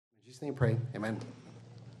Can you pray? Amen.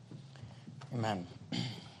 Amen.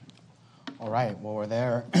 All right, well, we're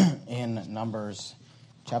there in Numbers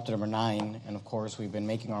chapter number 9, and of course we've been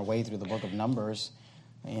making our way through the book of Numbers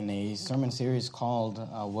in a sermon series called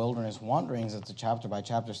Wilderness Wanderings. It's a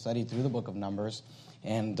chapter-by-chapter study through the book of Numbers,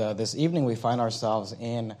 and this evening we find ourselves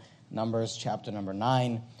in Numbers chapter number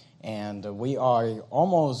 9, and we are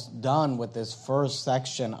almost done with this first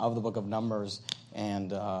section of the book of Numbers,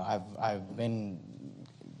 and I've been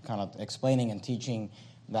kind of explaining and teaching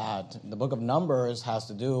that the book of Numbers has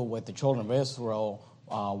to do with the children of Israel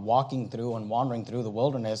walking through and wandering through the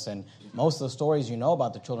wilderness, and most of the stories you know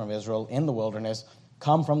about the children of Israel in the wilderness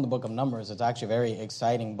come from the book of Numbers. It's actually a very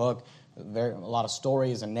exciting book, a lot of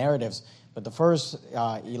stories and narratives, but the first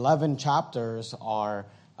 11 chapters are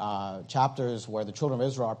chapters where the children of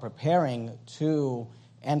Israel are preparing to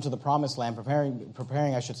enter the promised land,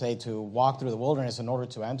 preparing, I should say, to walk through the wilderness in order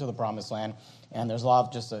to enter the promised land. And there's a lot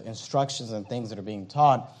of just instructions and things that are being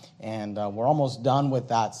taught. And we're almost done with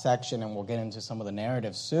that section, and we'll get into some of the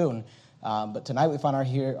narratives soon. But tonight we find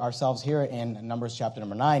ourselves here in Numbers chapter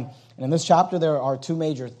number 9. And in this chapter there are two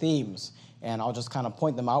major themes. And I'll just kind of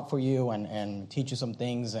point them out for you and teach you some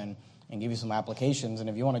things and give you some applications. And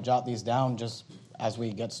if you want to jot these down just as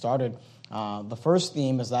we get started, the first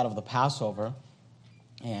theme is that of the Passover.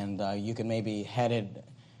 And you can maybe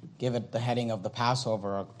give it the heading of the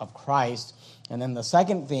Passover of Christ. And then the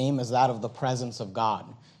second theme is that of the presence of God.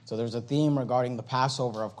 So there's a theme regarding the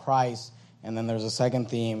Passover of Christ, and then there's a second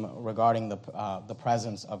theme regarding the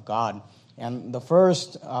presence of God. And the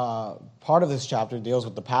first part of this chapter deals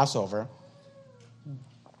with the Passover.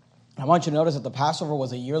 I want you to notice that the Passover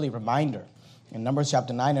was a yearly reminder. In Numbers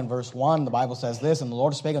chapter 9 and verse 1, the Bible says this, "And the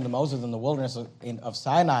Lord spake unto Moses in the wilderness of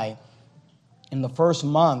Sinai, in the first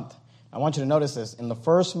month," I want you to notice this, "in the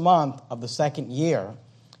first month of the second year,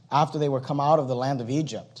 after they were come out of the land of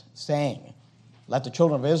Egypt, saying, Let the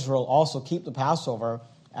children of Israel also keep the Passover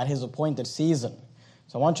at his appointed season."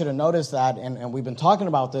 So I want you to notice that, and we've been talking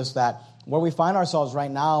about this, that where we find ourselves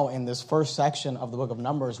right now in this first section of the book of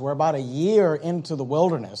Numbers, we're about a year into the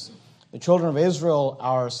wilderness. The children of Israel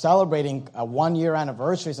are celebrating a 1-year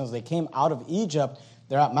anniversary since they came out of Egypt.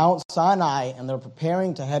 They're at Mount Sinai, and they're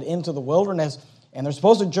preparing to head into the wilderness, and they're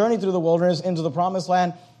supposed to journey through the wilderness into the promised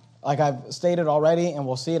land. Like I've stated already, and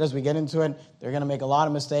we'll see it as we get into it, they're going to make a lot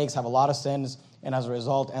of mistakes, have a lot of sins, and as a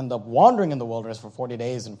result end up wandering in the wilderness for 40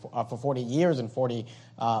 days and for 40 years and for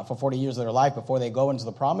 40 years of their life before they go into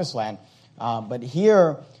the promised land. But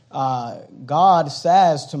here, God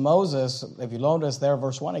says to Moses, if you notice there,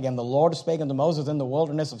 verse 1 again, "The Lord spake unto Moses in the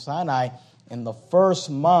wilderness of Sinai in the first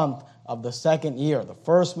month of the second year," the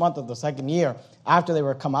first month of the second year, after they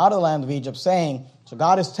were come out of the land of Egypt, saying, so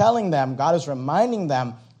God is telling them, God is reminding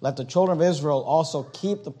them, let the children of Israel also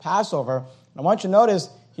keep the Passover. And I want you to notice,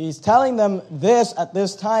 he's telling them this at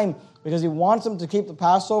this time because he wants them to keep the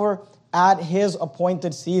Passover at his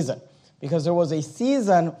appointed season. Because there was a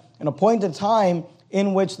season, an appointed time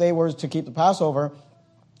in which they were to keep the Passover.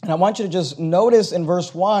 And I want you to just notice in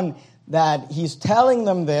verse 1 that he's telling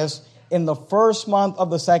them this in the first month of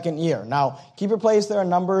the second year. Now, keep your place there in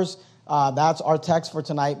Numbers. That's our text for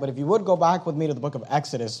tonight. But if you would go back with me to the book of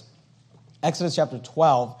Exodus, Exodus chapter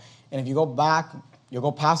 12. And if you go back, you'll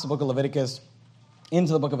go past the book of Leviticus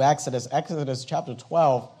into the book of Exodus, Exodus chapter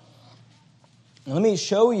 12. And let me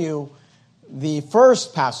show you the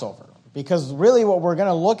first Passover. Because really what we're going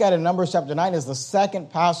to look at in Numbers chapter 9 is the second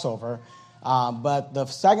Passover. But the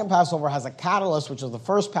second Passover has a catalyst, which is the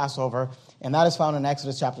first Passover, and that is found in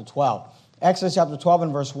Exodus chapter 12. Exodus chapter 12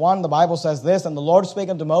 and verse 1, the Bible says this, "And the Lord spake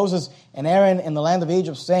unto Moses and Aaron in the land of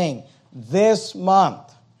Egypt, saying, This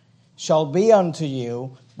month shall be unto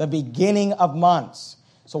you the beginning of months."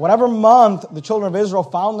 So whatever month the children of Israel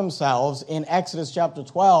found themselves in Exodus chapter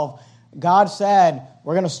 12, God said,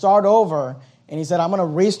 we're going to start over. And he said, I'm going to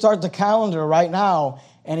restart the calendar right now.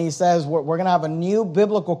 And he says, we're going to have a new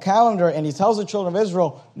biblical calendar. And he tells the children of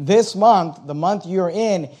Israel, this month, the month you're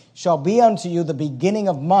in, shall be unto you the beginning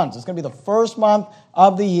of months. It's going to be the first month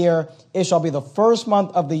of the year. It shall be the first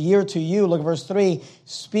month of the year to you. Look at verse 3.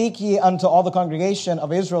 "Speak ye unto all the congregation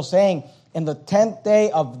of Israel, saying, In the 10th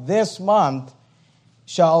day of this month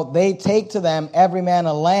shall they take to them every man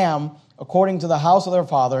a lamb according to the house of their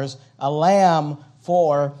fathers, a lamb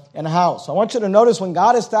for an house." So I want you to notice when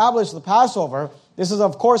God established the Passover, this is,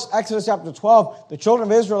 of course, Exodus chapter 12. The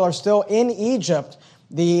children of Israel are still in Egypt.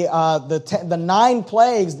 The 9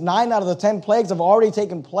 plagues, 9 out of the 10 plagues have already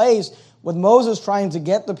taken place with Moses trying to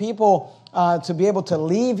get the people to be able to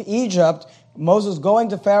leave Egypt. Moses going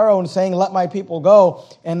to Pharaoh and saying, "Let my people go."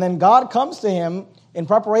 And then God comes to him in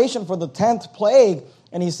preparation for the 10th plague,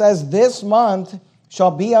 and he says, "This month shall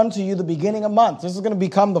be unto you the beginning of months. This is going to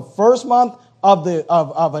become the first month of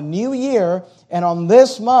a new year, and on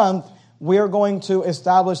this month, we're going to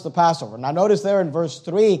establish the Passover. Now notice there in verse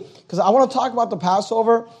 3, because I want to talk about the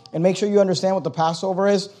Passover and make sure you understand what the Passover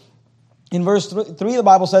is. In verse 3, the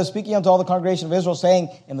Bible says, speaking unto all the congregation of Israel, saying,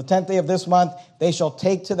 in the 10th day of this month, they shall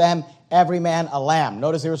take to them every man a lamb.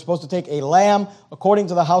 Notice they were supposed to take a lamb according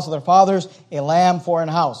to the house of their fathers, a lamb for an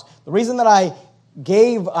house. The reason that I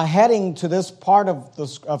gave a heading to this part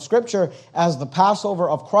of Scripture as the Passover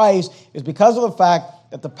of Christ is because of the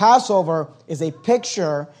fact that the Passover is a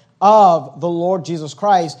picture of the Lord Jesus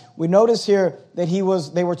Christ. We notice here that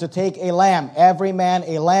they were to take a lamb, every man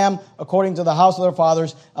a lamb, according to the house of their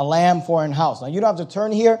fathers, a lamb for an house. Now you don't have to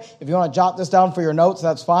turn here. If you want to jot this down for your notes,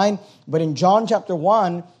 that's fine. But in John chapter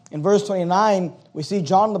 1, in verse 29, we see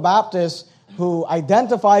John the Baptist, who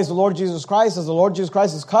identifies the Lord Jesus Christ as the Lord Jesus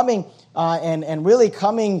Christ is coming and really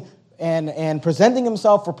coming and presenting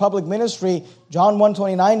himself for public ministry. John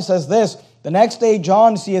 1:29 says this, the next day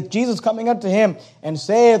John seeth Jesus coming unto him, and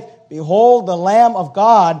saith, behold, the Lamb of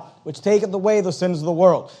God, which taketh away the sins of the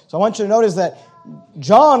world. So I want you to notice that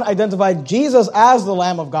John identified Jesus as the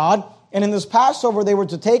Lamb of God, and in this Passover they were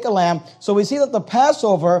to take a lamb. So we see that the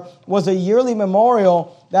Passover was a yearly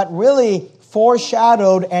memorial that really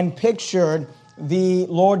foreshadowed and pictured the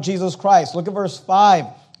Lord Jesus Christ. Look at verse 5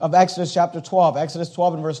 of Exodus chapter 12. Exodus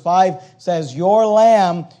 12 and verse 5 says, your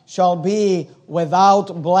lamb shall be without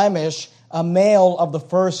blemish, a male of the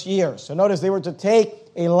first year. So notice they were to take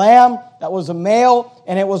a lamb that was a male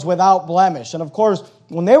and it was without blemish. And of course,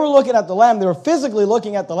 when they were looking at the lamb, they were physically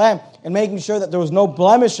looking at the lamb and making sure that there was no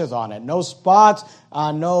blemishes on it, no spots,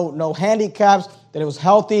 no handicaps, that it was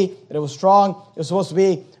healthy, that it was strong. It was supposed to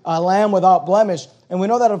be a lamb without blemish. And we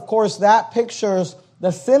know that, of course, that pictures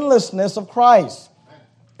the sinlessness of Christ.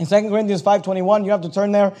 In 2 Corinthians 5:21, you have to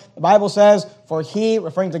turn there. The Bible says, for he,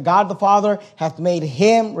 referring to God the Father, hath made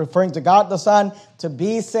him, referring to God the Son, to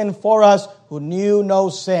be sin for us who knew no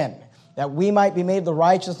sin, that we might be made the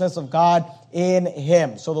righteousness of God in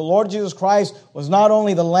him. So the Lord Jesus Christ was not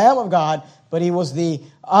only the Lamb of God, but he was the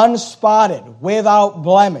unspotted, without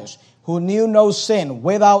blemish, who knew no sin,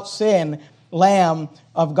 without sin, Lamb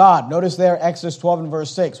of God. Notice there, Exodus 12 and verse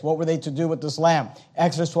 6. What were they to do with this lamb?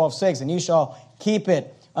 Exodus 12:6, and ye shall keep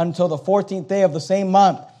it until the 14th day of the same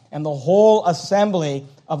month, and the whole assembly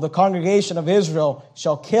of the congregation of Israel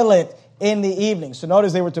shall kill it in the evening. So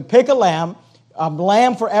notice they were to pick a lamb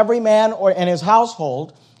for every man and his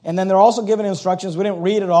household. And then they're also given instructions. We didn't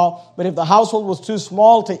read it all, but if the household was too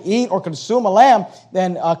small to eat or consume a lamb,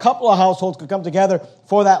 then a couple of households could come together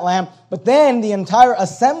for that lamb. But then the entire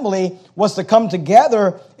assembly was to come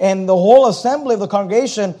together, and the whole assembly of the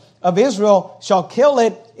congregation of Israel shall kill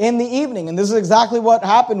it in the evening. And this is exactly what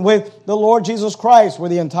happened with the Lord Jesus Christ, where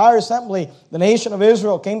the entire assembly, the nation of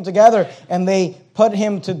Israel, came together and they put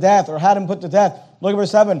him to death, or had him put to death. Look at verse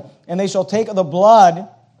 7. And they shall take of the blood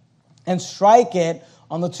and strike it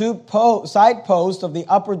on the two side posts of the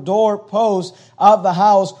upper door posts of the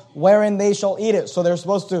house, wherein they shall eat it. So they're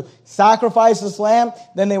supposed to sacrifice this lamb,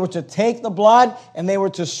 then they were to take the blood and they were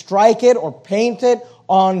to strike it or paint it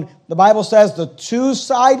on, the Bible says, the two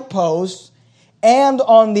side posts and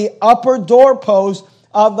on the upper door post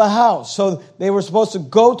of the house. So they were supposed to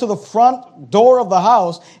go to the front door of the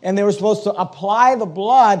house and they were supposed to apply the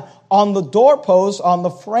blood on the doorpost, on the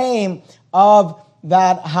frame of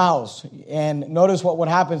that house. And notice what would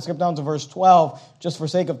happen. Skip down to verse 12, just for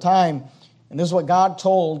sake of time. And this is what God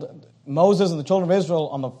told Moses and the children of Israel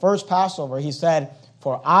on the first Passover. He said,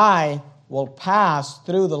 for I will pass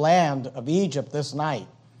through the land of Egypt this night,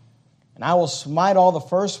 and I will smite all the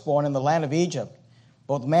firstborn in the land of Egypt,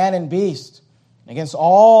 both man and beast. And against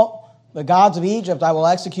all the gods of Egypt I will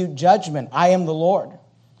execute judgment. I am the Lord.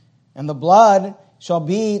 And the blood shall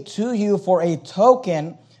be to you for a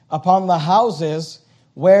token upon the houses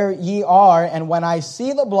where ye are, and when I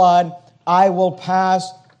see the blood, I will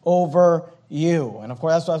pass over you. And of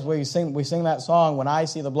course, that's why we sing that song, when I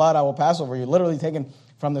see the blood, I will pass over you, literally taken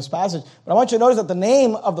from this passage. But I want you to notice that the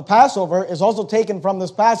name of the Passover is also taken from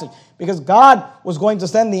this passage, because God was going to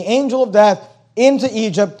send the angel of death into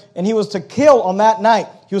Egypt, and he was to kill on that night.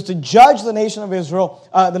 He was to judge the nation of Israel,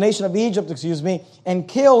 the nation of Egypt, and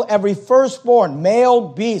kill every firstborn, male,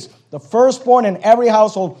 beast. The firstborn in every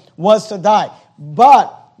household was to die.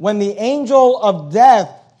 But when the angel of death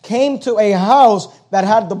came to a house that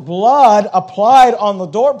had the blood applied on the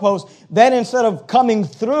doorpost, then instead of coming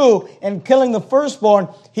through and killing the firstborn,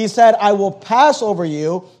 he said, I will pass over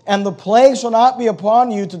you, and the plague shall not be upon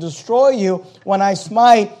you to destroy you when I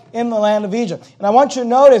smite in the land of Egypt. And I want you to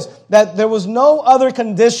notice that there was no other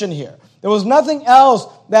condition here. There was nothing else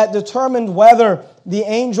that determined whether the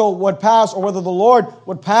angel would pass or whether the Lord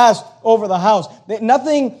would pass over the house. There's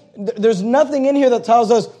nothing in here that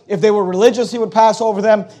tells us if they were religious, he would pass over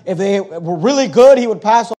them. If they were really good, he would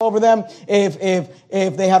pass over them. If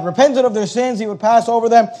they had repented of their sins, he would pass over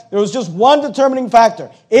them. There was just one determining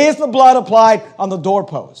factor. Is the blood applied on the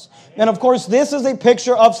doorpost? And of course, this is a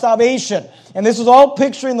picture of salvation. And this is all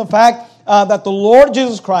picturing the fact that the Lord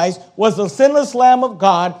Jesus Christ was the sinless Lamb of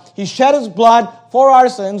God. He shed his blood for our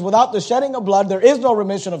sins. Without the shedding of blood, there is no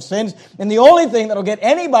remission of sins. And the only thing that will get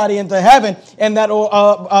anybody into heaven and that will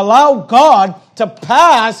allow God to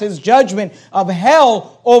pass his judgment of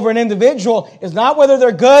hell over an individual is not whether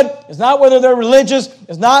they're good, it's not whether they're religious,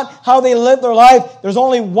 it's not how they live their life. There's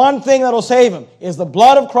only one thing that will save them, is the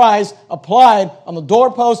blood of Christ applied on the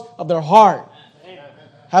doorpost of their heart.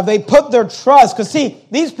 Have they put their trust? Because see,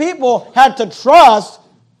 these people had to trust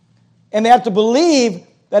and they had to believe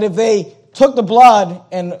that if they took the blood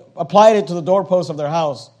and applied it to the doorpost of their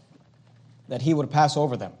house, that he would pass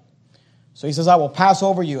over them. So he says, I will pass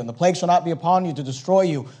over you, and the plague shall not be upon you to destroy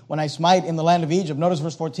you when I smite in the land of Egypt. Notice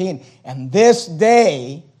verse 14. And this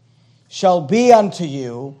day shall be unto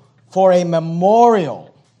you for a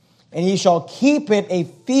memorial, and ye shall keep it a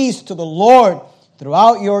feast to the Lord.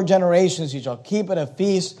 Throughout your generations, you shall keep it a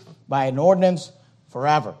feast by an ordinance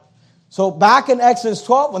forever. So back in Exodus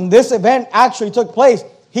 12, when this event actually took place,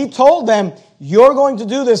 he told them, you're going to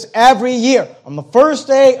do this every year. On the first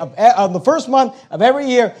day of the first month of every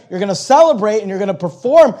year, you're going to celebrate and you're going to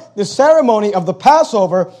perform the ceremony of the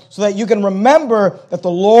Passover so that you can remember that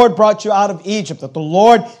the Lord brought you out of Egypt, that the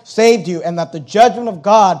Lord saved you, and that the judgment of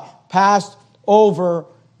God passed over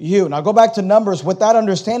you. Now go back to Numbers. With that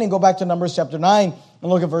understanding, go back to Numbers chapter 9 and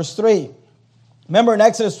look at verse 3. Remember in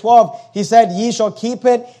Exodus 12, he said, ye shall keep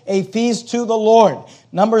it a feast to the Lord.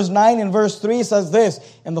 Numbers 9 and verse 3 says this,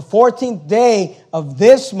 in the 14th day of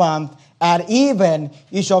this month at even,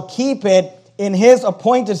 ye shall keep it in his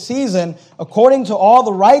appointed season, according to all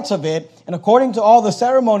the rites of it, and according to all the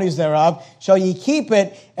ceremonies thereof, shall ye keep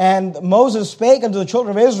it. And Moses spake unto the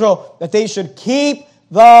children of Israel that they should keep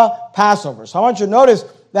the Passover. So I want you to notice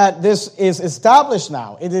that this is established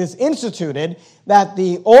now. It is instituted that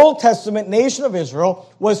the Old Testament nation of Israel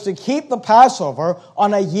was to keep the Passover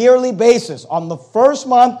on a yearly basis, on the first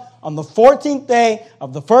month, on the 14th day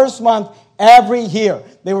of the first month, every year.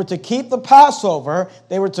 They were to keep the Passover.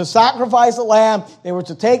 They were to sacrifice a lamb. They were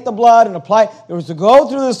to take the blood and apply it. They were to go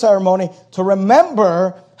through the ceremony to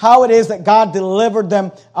remember how it is that God delivered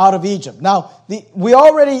them out of Egypt. Now, we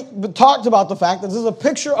already talked about the fact that this is a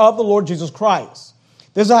picture of the Lord Jesus Christ.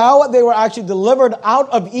 This is how they were actually delivered out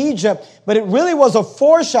of Egypt, but it really was a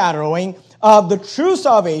foreshadowing of the true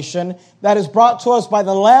salvation that is brought to us by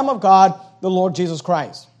the Lamb of God, the Lord Jesus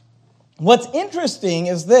Christ. What's interesting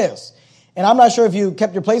is this, and I'm not sure if you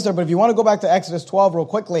kept your place there, but if you want to go back to Exodus 12 real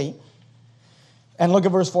quickly and look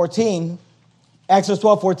at verse 14, Exodus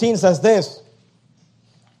 12:14 says this.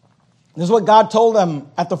 This is what God told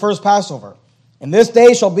them at the first Passover. And this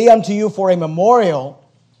day shall be unto you for a memorial,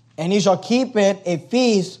 and ye shall keep it a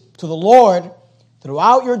feast to the Lord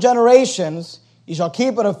throughout your generations. Ye shall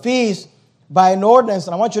keep it a feast by an ordinance.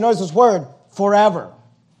 And I want you to notice this word, forever.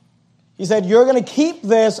 He said, you're going to keep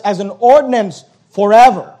this as an ordinance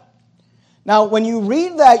forever. Now, when you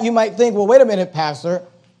read that, you might think, well, wait a minute, Pastor,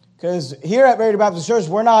 because here at Verity Baptist Church,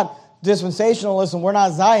 we're not dispensationalists and we're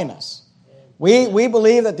not Zionists. We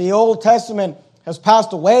believe that the Old Testament has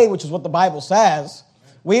passed away, which is what the Bible says.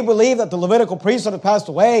 We believe that the Levitical priesthood has passed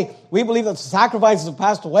away. We believe that the sacrifices have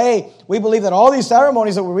passed away. We believe that all these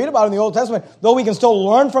ceremonies that we read about in the Old Testament, though we can still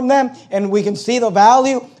learn from them and we can see the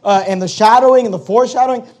value and the shadowing and the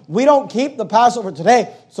foreshadowing, we don't keep the Passover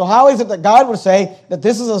today. So how is it that God would say that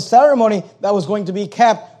this is a ceremony that was going to be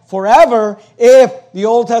kept forever if the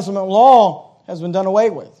Old Testament law has been done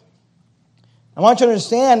away with? I want you to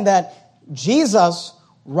understand that Jesus,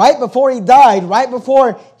 right before he died, right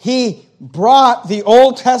before he brought the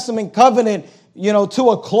Old Testament covenant, to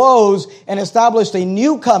a close and established a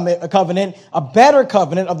new covenant, a better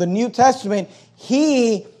covenant of the New Testament,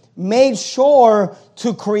 he made sure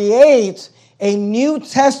to create a New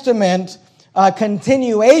Testament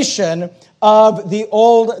continuation of the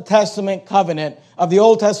Old Testament covenant, of the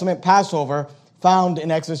Old Testament Passover found in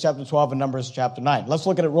Exodus chapter 12 and Numbers chapter 9. Let's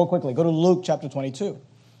look at it real quickly. Go to Luke chapter 22.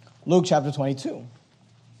 Luke chapter 22.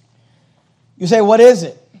 You say, what is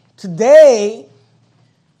it? Today,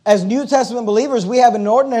 as New Testament believers, we have an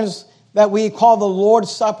ordinance that we call the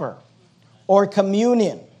Lord's Supper or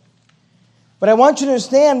communion. But I want you to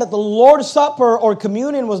understand that the Lord's Supper or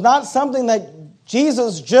communion was not something that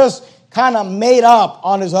Jesus just kind of made up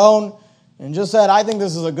on his own. and just said, I think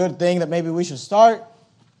this is a good thing that maybe we should start.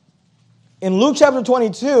 In Luke chapter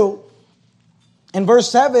 22, in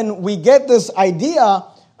verse 7, we get this idea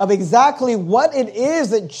of exactly what it is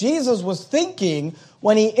that Jesus was thinking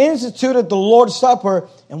when he instituted the Lord's Supper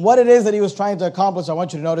and what it is that he was trying to accomplish. I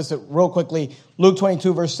want you to notice it real quickly. Luke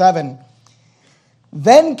 22, verse 7.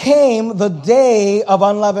 Then came the day of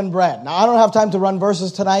unleavened bread. Now, I don't have time to run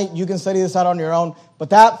verses tonight. You can study this out on your own. But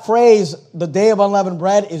that phrase, the day of unleavened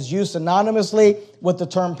bread, is used synonymously with the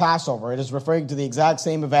term Passover. It is referring to the exact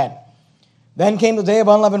same event. Then came the day of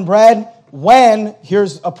unleavened bread when,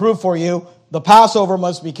 here's a proof for you, the Passover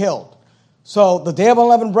must be killed. So the day of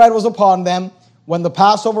unleavened bread was upon them when the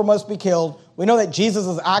Passover must be killed. We know that Jesus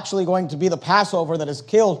is actually going to be the Passover that is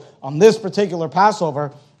killed on this particular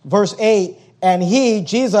Passover. Verse 8, and he,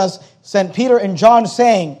 Jesus, sent Peter and John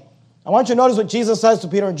saying, I want you to notice what Jesus says to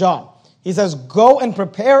Peter and John. He says, go and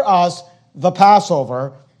prepare us the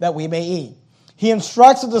Passover that we may eat. He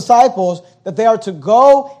instructs the disciples that they are to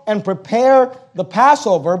go and prepare the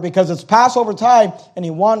Passover because it's Passover time, and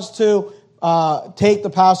he wants to take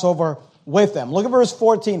the Passover with them. Look at verse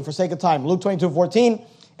 14 for sake of time. Luke 22:14.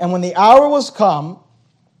 And when the hour was come,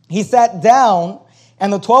 he sat down,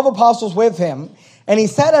 and the 12 apostles with him, and he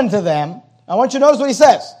said unto them, I want you to notice what he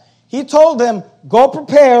says. He told them, go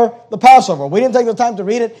prepare the Passover. We didn't take the time to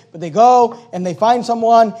read it, but they go and they find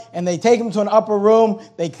someone and they take him to an upper room.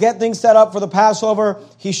 They get things set up for the Passover.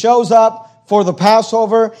 He shows up for the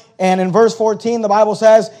Passover. And in verse 14, the Bible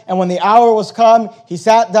says, and when the hour was come, he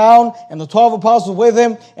sat down and the 12 apostles with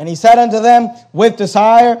him. And he said unto them, with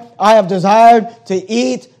desire, I have desired to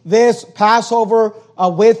eat this Passover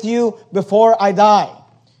with you before I die.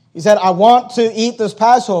 He said, I want to eat this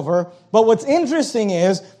Passover. But what's interesting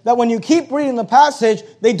is that when you keep reading the passage,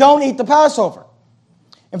 they don't eat the Passover.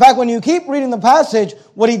 In fact, when you keep reading the passage,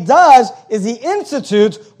 what he does is he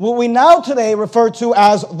institutes what we now today refer to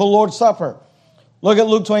as the Lord's Supper. Look at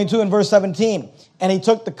Luke 22 and verse 17. And he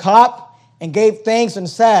took the cup and gave thanks and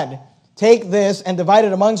said, take this and divide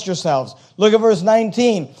it amongst yourselves. Look at verse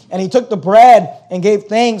 19. And he took the bread and gave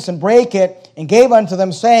thanks and brake it and gave unto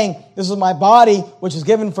them, saying, this is my body, which is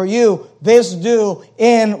given for you. This do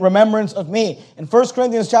in remembrance of me. In 1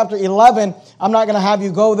 Corinthians chapter 11, I'm not going to have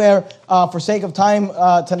you go there for sake of time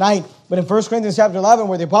tonight. But in 1 Corinthians chapter 11,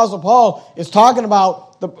 where the Apostle Paul is talking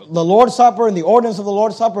about the Lord's Supper and the ordinance of the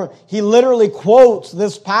Lord's Supper, he literally quotes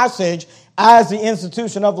this passage as the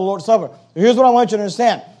institution of the Lord's Supper. Here's what I want you to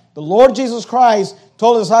understand. The Lord Jesus Christ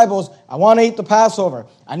told the disciples, I want to eat the Passover.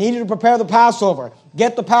 I need you to prepare the Passover.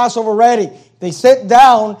 Get the Passover ready. They sit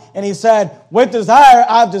down, and he said, with desire,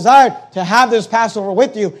 I've desired to have this Passover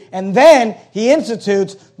with you. And then he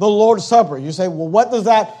institutes the Lord's Supper. You say, well, what does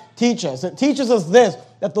that teach us? It teaches us this,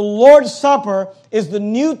 that the Lord's Supper is the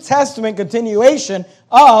New Testament continuation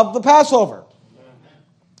of the Passover.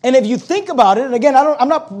 And if you think about it, and again, I'm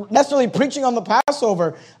not necessarily preaching on the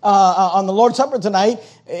Passover, on the Lord's Supper tonight.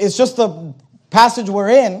 It's just the passage we're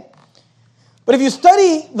in. But if you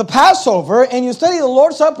study the Passover and you study the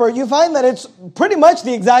Lord's Supper, you find that it's pretty much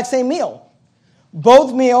the exact same meal.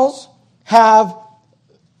 Both meals have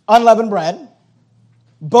unleavened bread.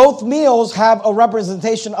 Both meals have a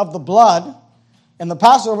representation of the blood. In the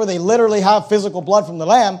Passover, they literally have physical blood from the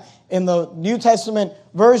lamb. In the New Testament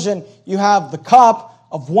version, you have the cup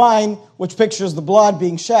of wine, which pictures the blood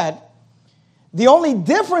being shed. The only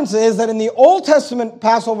difference is that in the Old Testament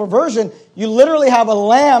Passover version, you literally have a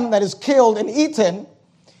lamb that is killed and eaten.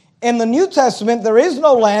 In the New Testament, there is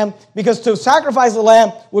no lamb because to sacrifice a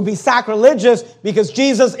lamb would be sacrilegious because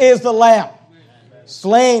Jesus is the lamb,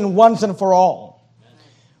 slain once and for all.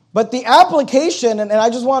 But the application, and I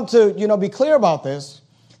just want to be clear about this,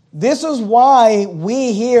 this is why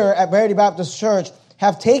we here at Verity Baptist Church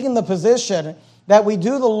have taken the position that we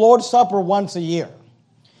do the Lord's Supper once a year.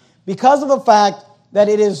 Because of the fact that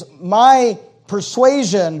it is my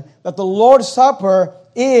persuasion that the Lord's Supper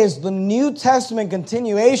is the New Testament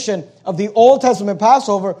continuation of the Old Testament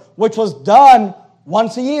Passover, which was done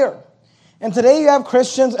once a year. And today you have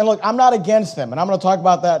Christians, and look, I'm not against them, and I'm going to talk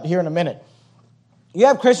about that here in a minute. You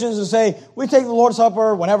have Christians who say, we take the Lord's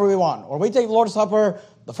Supper whenever we want, or we take the Lord's Supper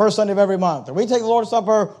the first Sunday of every month, or we take the Lord's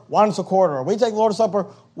Supper once a quarter, or we take the Lord's Supper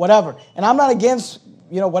whatever. And I'm not against,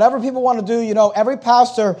 whatever people want to do. Every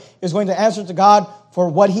pastor is going to answer to God for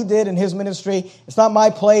what he did in his ministry. It's not my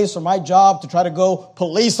place or my job to try to go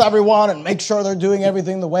police everyone and make sure they're doing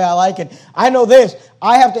everything the way I like it. I know this.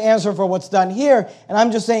 I have to answer for what's done here. And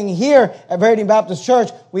I'm just saying here at Verity Baptist Church,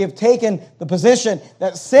 we have taken the position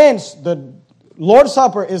that since the Lord's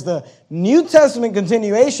Supper is the New Testament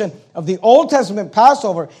continuation of the Old Testament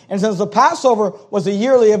Passover, and since the Passover was a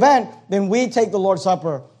yearly event, then we take the Lord's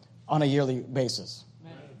Supper on a yearly basis.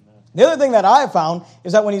 The other thing that I have found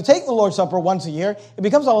is that when you take the Lord's Supper once a year, it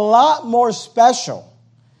becomes a lot more special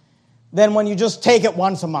than when you just take it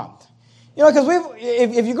once a month. You know, because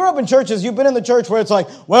if you grew up in churches, you've been in the church where it's like,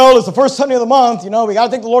 well, it's the first Sunday of the month, we got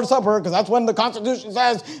to take the Lord's Supper because that's when the Constitution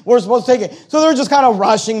says we're supposed to take it. So they're just kind of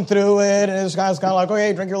rushing through it, and it's kind of like,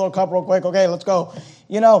 okay, drink your little cup real quick, okay, let's go.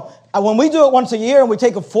 When we do it once a year and we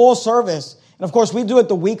take a full service, and of course we do it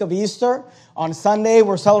the week of Easter. On Sunday,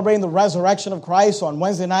 we're celebrating the resurrection of Christ. So on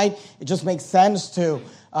Wednesday night, it just makes sense to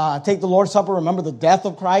take the Lord's Supper, remember the death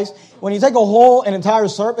of Christ. When you take an entire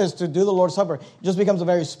service to do the Lord's Supper, it just becomes a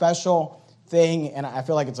very special thing, and I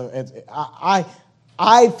feel like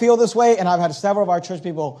I feel this way, and I've had several of our church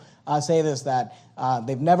people say this, that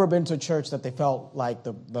they've never been to a church that they felt like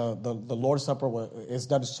the Lord's Supper is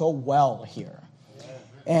done so well here.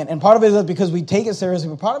 And part of it is because we take it seriously,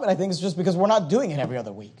 but part of it, I think, is just because we're not doing it every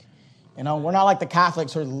other week. We're not like the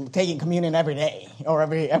Catholics who are taking communion every day or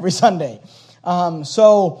every Sunday.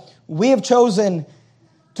 So we have chosen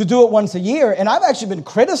to do it once a year, and I've actually been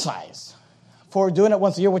criticized for doing it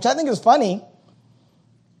once a year, which I think is funny,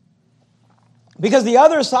 because the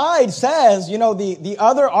other side says, the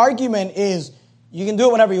other argument is you can do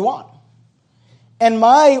it whenever you want. And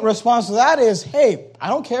my response to that is, hey, I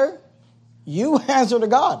don't care. You answer to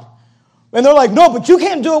God. And they're like, no, but you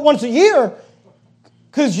can't do it once a year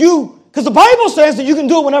because the Bible says that you can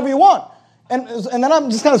do it whenever you want. And then I'm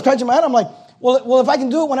just kind of scratching my head. I'm like, well, if I can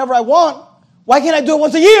do it whenever I want, why can't I do it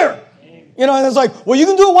once a year? And it's like, well, you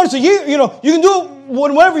can do it once a year. You can do it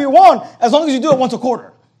whenever you want as long as you do it once a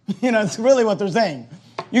quarter. It's really what they're saying.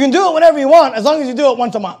 You can do it whenever you want as long as you do it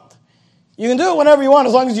once a month. You can do it whenever you want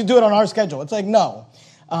as long as you do it on our schedule. It's like, no.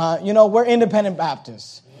 We're independent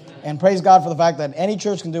Baptists. And praise God for the fact that any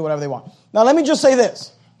church can do whatever they want. Now, let me just say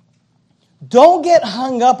this. Don't get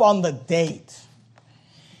hung up on the date.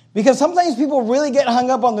 Because sometimes people really get hung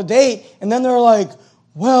up on the date, and then they're like,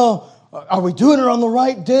 well, are we doing it on the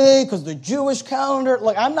right day? Because the Jewish calendar.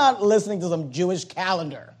 Look, I'm not listening to some Jewish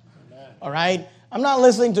calendar. All right? I'm not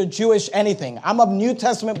listening to Jewish anything. I'm a New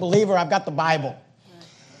Testament believer. I've got the Bible.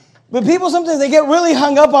 But people sometimes, they get really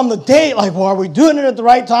hung up on the date. Like, well, are we doing it at the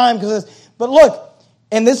right time? But look,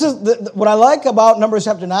 and this is what I like about Numbers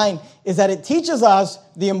chapter 9 is that it teaches us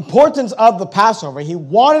the importance of the Passover. He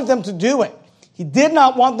wanted them to do it. He did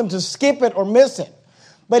not want them to skip it or miss it.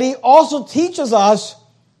 But he also teaches us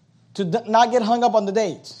to not get hung up on the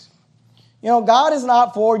dates. God is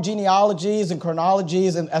not for genealogies and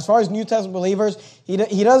chronologies. And as far as New Testament believers, he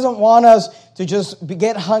doesn't want us to just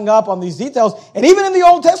get hung up on these details. And even in the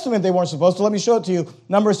Old Testament, they weren't supposed to. Let me show it to you.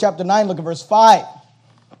 Numbers chapter 9, look at verse 5.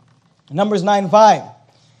 Numbers 9:5.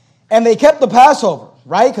 And they kept the Passover,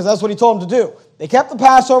 right? Because that's what he told them to do. They kept the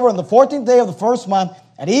Passover on the 14th day of the first month,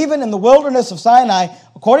 and even in the wilderness of Sinai,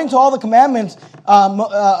 according to all the commandments,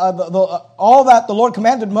 all that the Lord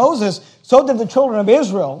commanded Moses, so did the children of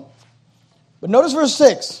Israel. But notice verse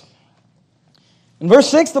 6. In verse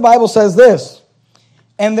 6, the Bible says this,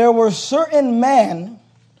 and there were certain men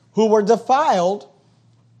who were defiled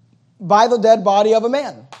by the dead body of a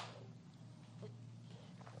man.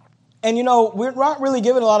 And we're not really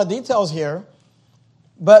given a lot of details here,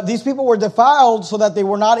 but these people were defiled so that they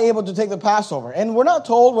were not able to take the Passover. And we're not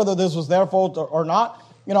told whether this was their fault or not.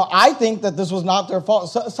 I think that this was not their fault.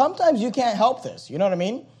 So, sometimes you can't help this. You know what I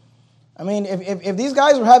mean? I mean, if these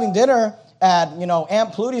guys were having dinner at,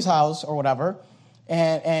 Aunt Plutie's house or whatever,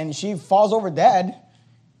 and she falls over dead,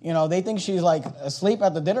 they think she's like asleep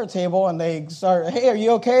at the dinner table, and they start, hey, are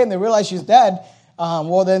you okay? And they realize she's dead.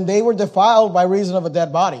 Well, then they were defiled by reason of a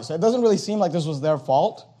dead body. So it doesn't really seem like this was their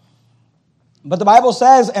fault. But the Bible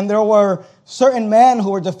says, and there were certain men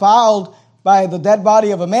who were defiled by the dead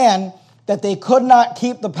body of a man, that they could not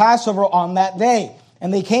keep the Passover on that day.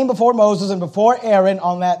 And they came before Moses and before Aaron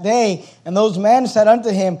on that day. And those men said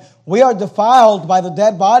unto him, we are defiled by the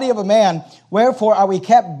dead body of a man. Wherefore are we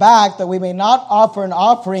kept back, that we may not offer an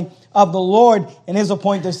offering of the Lord in his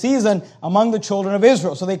appointed season among the children of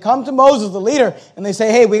Israel. So they come to Moses, the leader, and they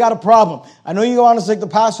say, hey, we got a problem. I know you want us to take the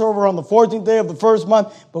Passover on the 14th day of the first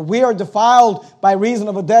month, but we are defiled by reason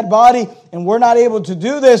of a dead body, and we're not able to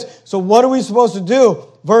do this. So what are we supposed to do?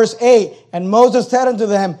 Verse 8, and Moses said unto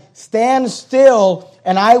them, stand still,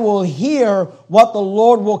 and I will hear what the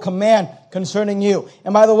Lord will command concerning you.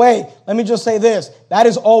 And by the way, let me just say this. That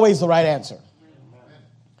is always the right answer.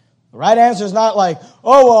 The right answer is not like,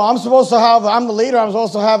 oh, well, I'm the leader, I'm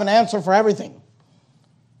supposed to have an answer for everything.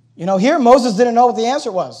 Here Moses didn't know what the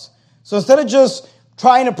answer was. So instead of just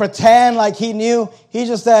trying to pretend like he knew, he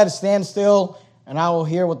just said, stand still, and I will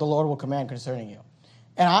hear what the Lord will command concerning you.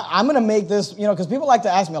 And I'm going to make this, because people like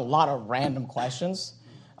to ask me a lot of random questions.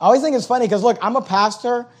 I always think it's funny because, look, I'm a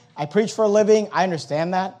pastor. I preach for a living. I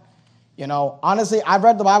understand that. Honestly, I've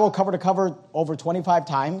read the Bible cover to cover over 25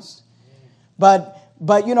 times. But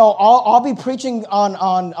I'll be preaching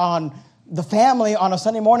on the family on a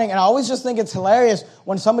Sunday morning, and I always just think it's hilarious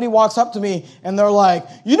when somebody walks up to me and they're like,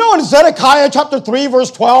 in Zedekiah chapter 3,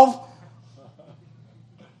 verse 12,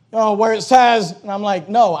 where it says, and I'm like,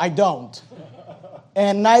 no, I don't.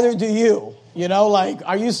 And neither do you.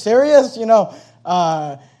 Are you serious?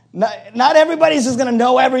 Not everybody's just going to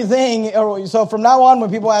know everything. So from now on, when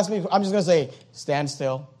people ask me, I'm just going to say, stand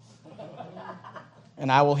still, and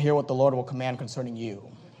I will hear what the Lord will command concerning you.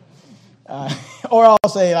 Or I'll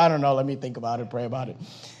say, I don't know, let me think about it, pray about it.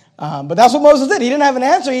 But that's what Moses did. He didn't have an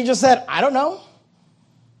answer. He just said, I don't know.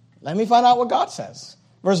 Let me find out what God says.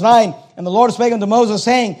 Verse 9, and the Lord spake unto Moses,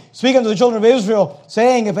 saying, speak unto the children of Israel,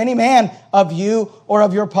 saying, if any man of you or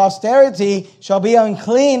of your posterity shall be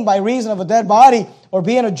unclean by reason of a dead body, or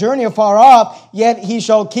be in a journey afar off, yet he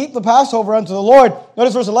shall keep the Passover unto the Lord.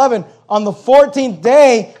 Notice verse 11, on the 14th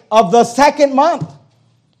day of the second month.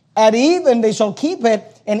 At even they shall keep it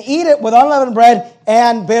and eat it with unleavened bread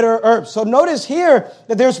and bitter herbs. So notice here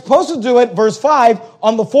that they're supposed to do it, verse 5,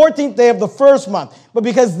 on the 14th day of the first month. But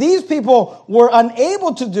because these people were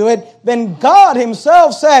unable to do it, then God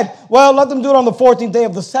himself said, well, let them do it on the 14th day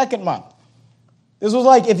of the second month. This was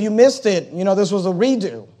like, if you missed it, this was a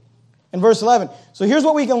redo. In verse 11. So here's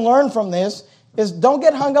what we can learn from this, is don't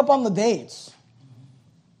get hung up on the dates.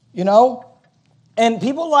 And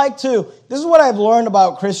people this is what I've learned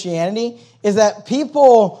about Christianity, is that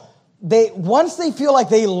people, once they feel like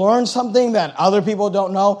they learn something that other people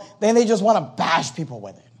don't know, then they just want to bash people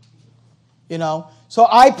with it. So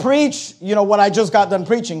I preach, what I just got done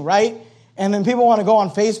preaching, right? And then people want to go on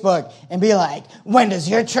Facebook and be like, when does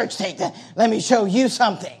your church take that? Let me show you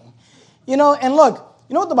something. And look,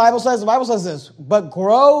 you know what the Bible says? The Bible says this, but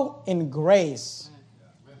grow in grace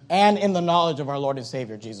and in the knowledge of our Lord and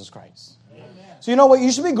Savior, Jesus Christ. So you know what?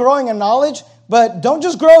 You should be growing in knowledge, but don't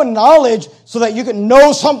just grow in knowledge so that you can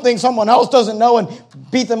know something someone else doesn't know and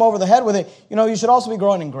beat them over the head with it. You should also be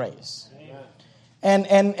growing in grace.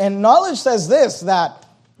 And knowledge says this, that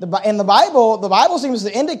in the Bible seems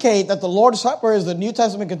to indicate that the Lord's Supper is the New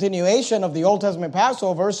Testament continuation of the Old Testament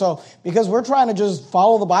Passover. So because we're trying to just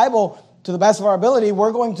follow the Bible to the best of our ability,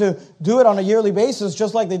 we're going to do it on a yearly basis,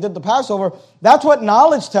 just like they did the Passover. That's what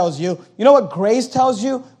knowledge tells you. You know what grace tells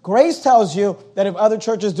you? Grace tells you that if other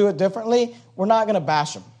churches do it differently, we're not going to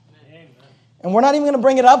bash them. Amen. And we're not even going to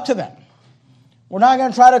bring it up to them. We're not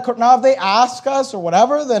going to try to, now if they ask us or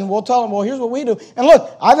whatever, then we'll tell them, well, here's what we do. And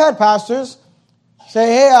look, I've had pastors say,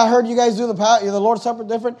 hey, I heard you guys do the Lord's Supper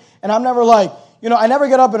different. And I'm never like, I never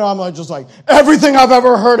get up and I'm just like, everything I've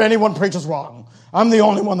ever heard anyone preach is wrong. I'm the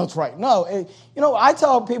only one that's right. No, I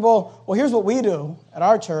tell people, well, here's what we do at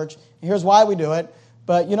our church, and here's why we do it.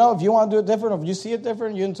 But, if you want to do it different, or if you see it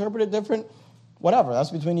different, you interpret it different, whatever. That's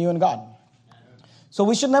between you and God. So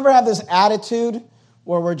we should never have this attitude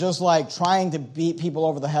where we're just like trying to beat people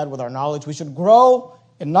over the head with our knowledge. We should grow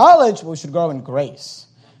in knowledge, but we should grow in grace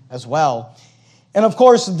as well. And of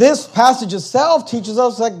course, this passage itself teaches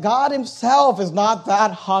us that God himself is not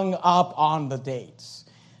that hung up on the dates.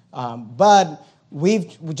 But we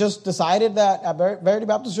just decided that at Verity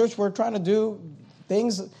Baptist Church, we're trying to do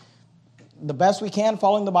things the best we can,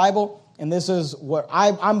 following the Bible. And this is what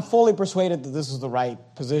I'm fully persuaded that this is the right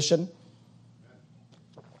position.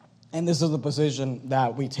 And this is the position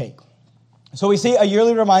that we take. So we see a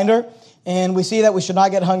yearly reminder, and we see that we should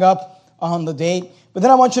not get hung up on the date. But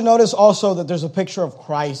then I want you to notice also that there's a picture of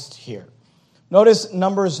Christ here. Notice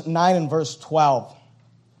Numbers 9 and verse 12.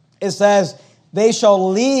 It says, they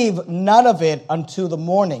shall leave none of it unto the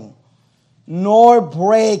morning, nor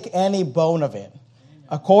break any bone of it.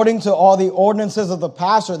 According to all the ordinances of the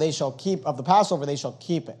Passover, they shall keep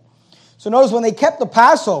it. So notice when they kept the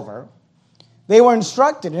Passover, they were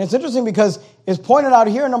instructed. And it's interesting because it's pointed out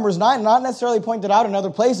here in Numbers 9, not necessarily pointed out in other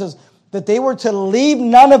places, that they were to leave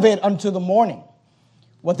none of it unto the morning.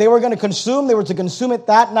 What they were going to consume, they were to consume it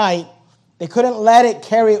that night. They couldn't let it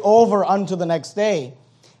carry over unto the next day.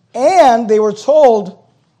 And they were told,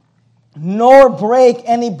 nor break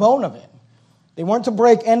any bone of it. They weren't to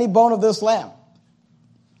break any bone of this lamb.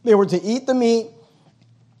 They were to eat the meat,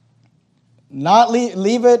 not leave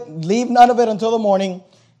none of it until the morning,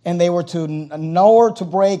 and they were to nor to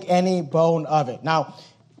break any bone of it. Now,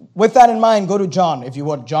 with that in mind, go to John, if you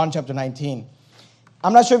would, John chapter 19.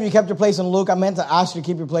 I'm not sure if you kept your place in Luke. I meant to ask you to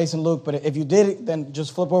keep your place in Luke, but if you did, then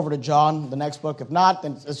just flip over to John, the next book. If not,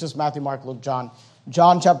 then it's just Matthew, Mark, Luke, John.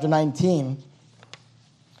 John chapter 19.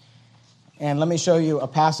 And let me show you a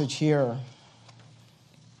passage here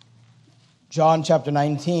John chapter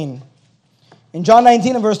 19. In John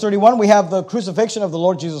 19 and verse 31, we have the crucifixion of the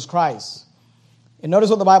Lord Jesus Christ. And notice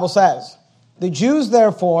what the Bible says. The Jews,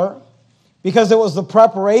 therefore, because it was the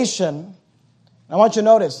preparation, I want you to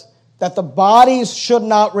notice that the bodies should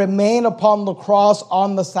not remain upon the cross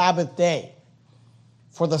on the Sabbath day.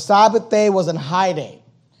 For the Sabbath day was an high day.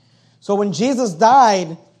 So when Jesus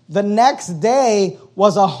died, the next day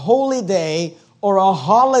was a holy day or a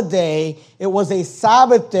holiday. It was a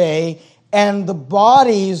Sabbath day, and the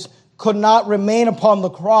bodies could not remain upon the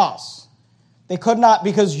cross. They could not,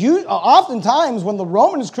 because oftentimes when the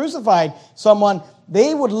Romans crucified someone,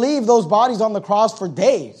 they would leave those bodies on the cross for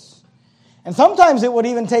days. And sometimes it would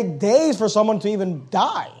even take days for someone to even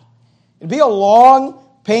die. It'd be a long,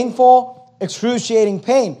 painful, excruciating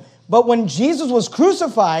pain. But when Jesus was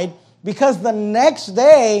crucified, because the next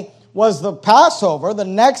day was the Passover, the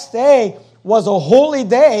next day was a holy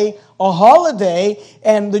day, a holiday,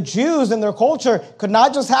 and the Jews in their culture could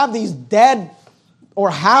not just have these dead or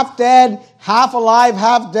half dead, half alive,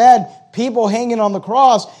 half dead people hanging on the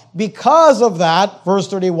cross. Because of that, verse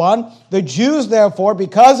 31, the Jews, therefore,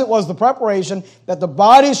 because it was the preparation that the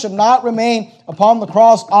body should not remain upon the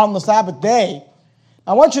cross on the Sabbath day.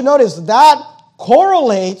 I want you to notice that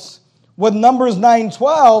correlates with Numbers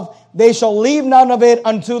 9:12, they shall leave none of it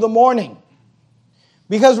until the morning.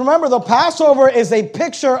 Because remember, the Passover is a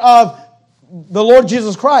picture of the Lord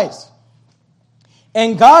Jesus Christ.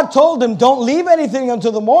 And God told him, don't leave anything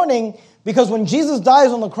until the morning, because when Jesus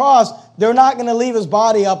dies on the cross, they're not going to leave his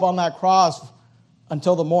body up on that cross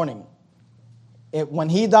until the morning. When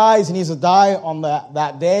he dies, he needs to die on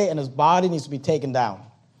that day, and his body needs to be taken down.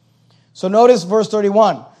 So notice verse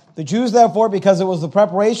 31. The Jews, therefore, because it was the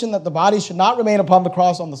preparation that the body should not remain upon the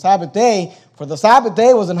cross on the Sabbath day, for the Sabbath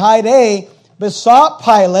day was an high day, besought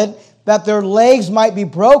Pilate that their legs might be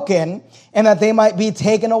broken and that they might be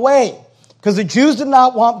taken away. Because the Jews did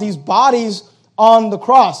not want these bodies on the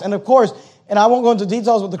cross. And of course, and I won't go into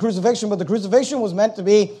details with the crucifixion, but the crucifixion was meant to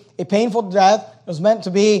be a painful death. It was meant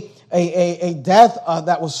to be a death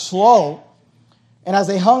that was slow. And as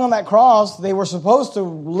they hung on that cross, they were supposed to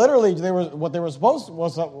literally, what they were supposed to,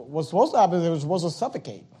 was supposed to happen, they were supposed to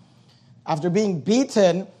suffocate. After being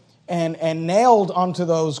beaten and nailed onto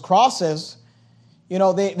those crosses,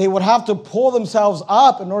 they would have to pull themselves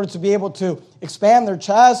up in order to be able to expand their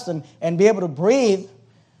chest and be able to breathe.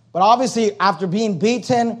 But obviously, after being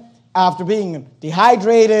beaten, after being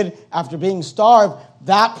dehydrated, after being starved,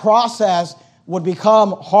 that process would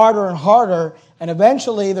become harder and harder, and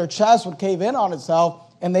eventually their chest would cave in on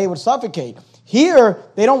itself and they would suffocate. Here,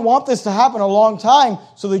 they don't want this to happen a long time,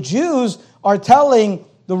 so the Jews are telling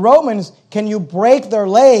the Romans, can you break their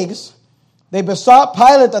legs? They besought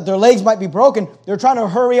Pilate that their legs might be broken. They're trying to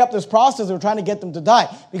hurry up this process. They're trying to get them to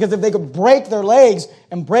die. Because if they could break their legs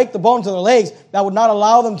and break the bones of their legs, that would not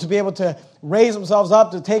allow them to be able to raise themselves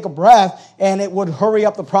up to take a breath, and it would hurry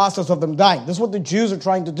up the process of them dying. This is what the Jews are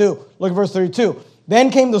trying to do. Look at verse 32.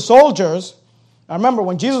 Then came the soldiers. Now remember,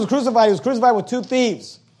 when Jesus was crucified, he was crucified with 2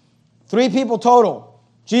 thieves. 3 people total.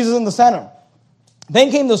 Jesus in the center.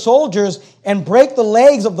 Then came the soldiers and brake the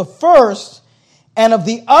legs of the first and of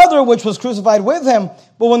the other which was crucified with him.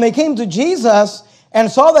 But when they came to Jesus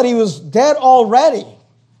and saw that he was dead already,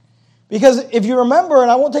 because if you remember,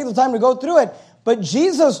 and I won't take the time to go through it, but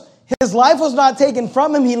Jesus, his life was not taken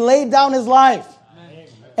from him. He laid down his life. Amen.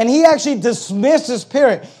 And he actually dismissed his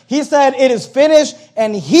spirit. He said, it is finished,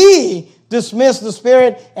 and he dismissed the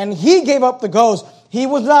spirit, and he gave up the ghost. He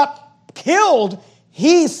was not killed.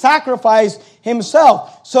 He sacrificed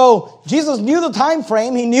himself. So Jesus knew the time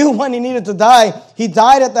frame. He knew when he needed to die. He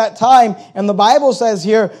died at that time. And the Bible says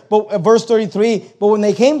here, verse 33, but when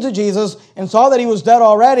they came to Jesus and saw that he was dead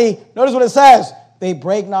already, notice what it says. They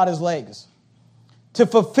brake not his legs. To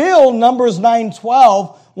fulfill Numbers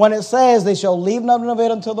 9:12, when it says, they shall leave none of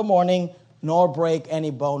it until the morning, nor break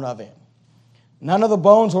any bone of it. None of the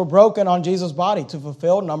bones were broken on Jesus' body to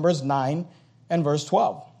fulfill Numbers 9 and verse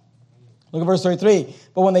 12. Look at verse 33.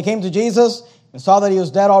 But when they came to Jesus and saw that he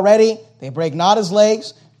was dead already, they brake not his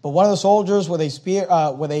legs, but one of the soldiers with a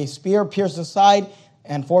spear pierced his side,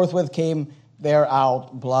 and forthwith came there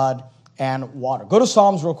out blood and water. Go to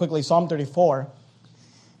Psalms real quickly, Psalm 34.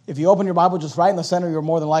 If you open your Bible just right in the center, you're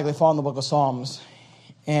more than likely following the book of Psalms.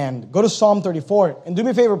 And go to Psalm 34. And do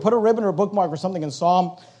me a favor, put a ribbon or a bookmark or something in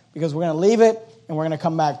Psalm, because we're going to leave it and we're going to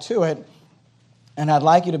come back to it. And I'd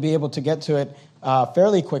like you to be able to get to it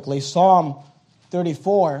fairly quickly. Psalm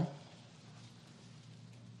 34.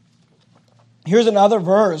 Here's another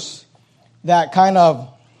verse that kind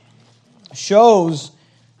of shows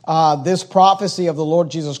this prophecy of the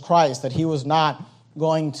Lord Jesus Christ, that he was not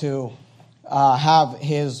going to have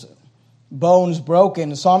his bones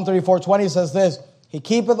broken. Psalm 34:20 says this, He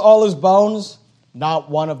keepeth all his bones, not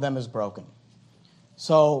one of them is broken.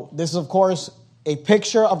 So this is, of course, a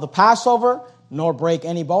picture of the Passover, nor break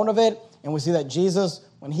any bone of it. And we see that Jesus,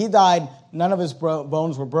 when he died, none of his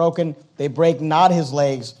bones were broken. They break not his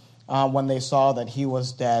legs when they saw that he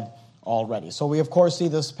was dead already. So we, of course, see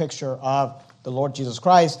this picture of the Lord Jesus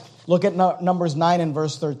Christ. Look at Numbers 9 and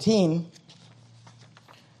verse 13.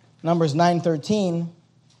 Numbers 9:13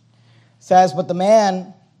 says, But the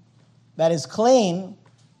man that is clean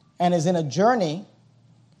and is in a journey,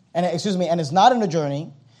 and is not in a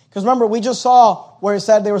journey, because remember, we just saw where it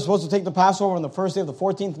said they were supposed to take the Passover on the first day of the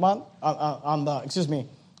 14th month, on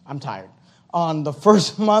the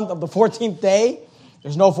first month of the 14th day.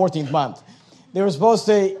 There's no 14th month. They were supposed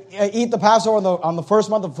to eat the Passover on the first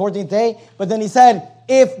month of the 14th day, but then he said,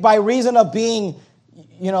 if by reason of being,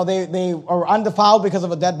 they are undefiled because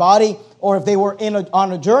of a dead body, or if they were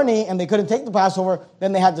on a journey and they couldn't take the Passover,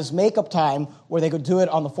 then they had this makeup time where they could do it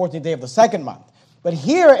on the 14th day of the second month. But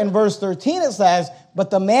here in verse 13 it says,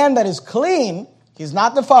 But the man that is clean, he's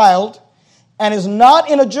not defiled, and is not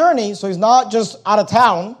in a journey, so he's not just out of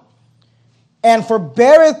town, and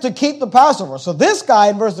forbeareth to keep the Passover. So this guy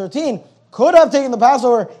in verse 13 could have taken the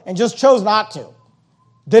Passover and just chose not to.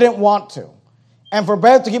 Didn't want to. And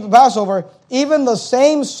forbeareth to keep the Passover, even the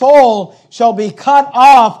same soul shall be cut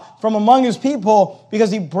off from among his people,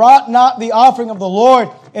 because he brought not the offering of the Lord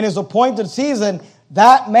in his appointed season.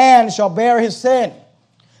 That man shall bear his sin.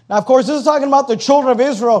 Now, of course, this is talking about the children of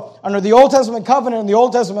Israel under the Old Testament covenant and the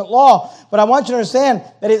Old Testament law. But I want you to understand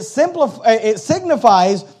that it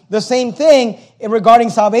signifies the same thing regarding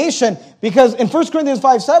salvation. Because in 1 Corinthians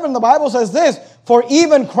 5:7, the Bible says this, For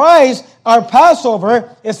even Christ, our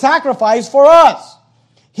Passover, is sacrificed for us.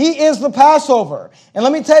 He is the Passover. And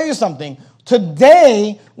let me tell you something.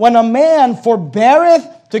 Today, when a man forbeareth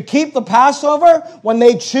to keep the Passover, when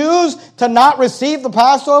they choose to not receive the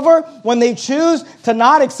Passover, when they choose to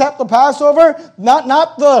not accept the Passover,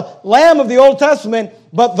 not the Lamb of the Old Testament,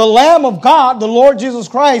 but the Lamb of God, the Lord Jesus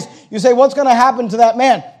Christ, you say, what's going to happen to that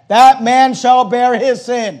man? That man shall bear his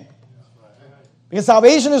sin. Because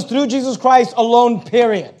salvation is through Jesus Christ alone,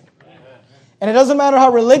 period. And it doesn't matter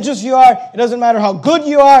how religious you are, it doesn't matter how good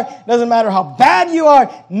you are, it doesn't matter how bad you are,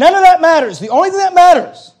 none of that matters. The only thing that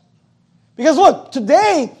matters, because look,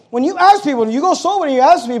 today, when you ask people, when you go sober and you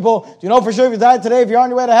ask people, do you know for sure if you died today, if you're on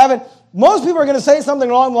your way to heaven, most people are going to say something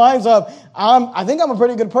along the lines of, I think I'm a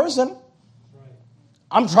pretty good person.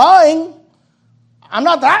 I'm trying. I'm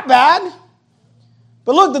not that bad.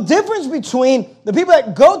 But look, the difference between the people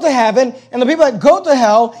that go to heaven and the people that go to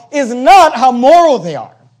hell is not how moral they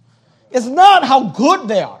are. It's not how good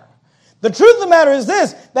they are. The truth of the matter is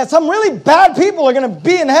this, that some really bad people are going to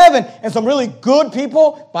be in heaven and some really good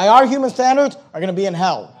people, by our human standards, are going to be in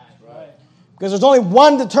hell. Because there's only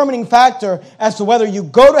one determining factor as to whether you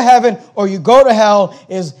go to heaven or you go to hell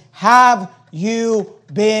is, have you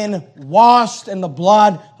been washed in the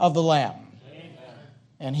blood of the Lamb? Amen.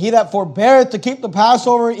 And he that forbeareth to keep the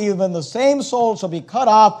Passover, even the same soul shall be cut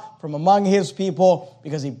off from among his people,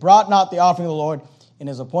 because he brought not the offering of the Lord in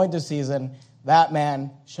his appointed season. That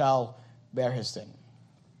man shall bear his sin.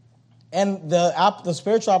 And the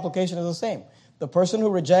spiritual application is the same. The person who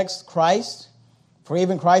rejects Christ, for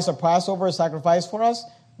even Christ our Passover is sacrificed for us,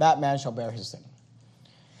 that man shall bear his sin.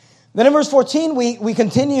 Then in verse 14, we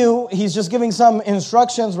continue. He's just giving some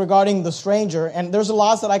instructions regarding the stranger. And there's a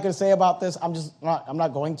lot that I could say about this. I'm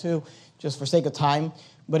not going to, just for sake of time.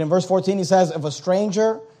 But in verse 14, he says, if a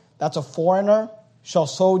stranger, that's a foreigner, shall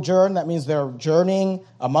sojourn, that means they're journeying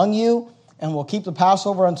among you, and will keep the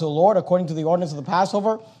Passover unto the Lord according to the ordinance of the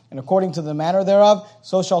Passover, and according to the manner thereof,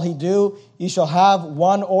 so shall he do. Ye shall have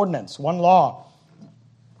one ordinance, one law,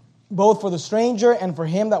 both for the stranger and for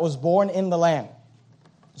him that was born in the land.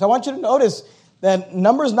 So I want you to notice that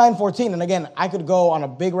Numbers 9:14, and again, I could go on a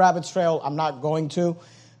big rabbit trail. I'm not going to.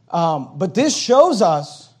 But this shows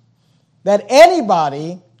us that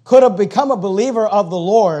anybody could have become a believer of the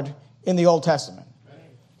Lord in the Old Testament.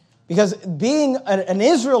 Because being an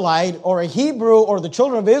Israelite or a Hebrew or the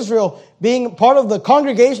children of Israel, being part of the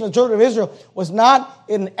congregation of the children of Israel, was not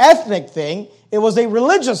an ethnic thing. It was a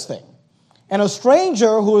religious thing. And a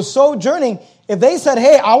stranger who was sojourning, if they said,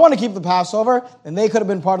 hey, I want to keep the Passover, then they could have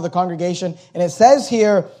been part of the congregation. And it says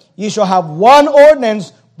here, ye shall have one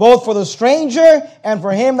ordinance, both for the stranger and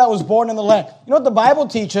for him that was born in the land. You know what the Bible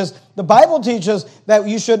teaches? The Bible teaches that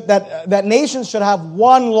that nations should have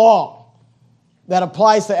one law that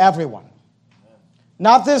applies to everyone.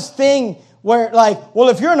 Not this thing where, like, well,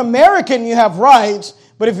 if you're an American, you have rights,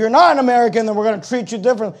 but if you're not an American, then we're going to treat you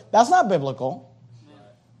differently. That's not biblical.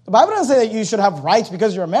 The Bible doesn't say that you should have rights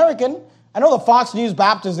because you're American. I know the Fox News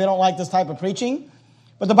Baptists, they don't like this type of preaching,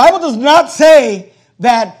 but the Bible does not say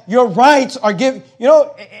that your rights are given. You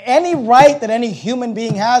know, any right that any human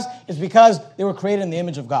being has is because they were created in the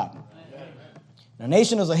image of God. A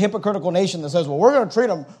nation is a hypocritical nation that says, well, we're going to treat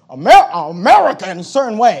America in a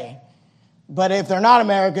certain way. But if they're not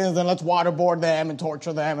Americans, then let's waterboard them and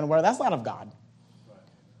torture them and whatever. That's not of God.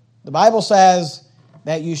 The Bible says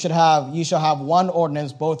that you shall have one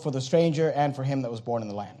ordinance both for the stranger and for him that was born in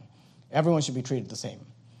the land. Everyone should be treated the same.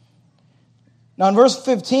 Now in verse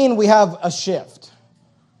 15, we have a shift.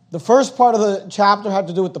 The first part of the chapter had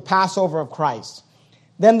to do with the Passover of Christ.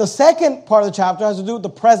 Then the second part of the chapter has to do with the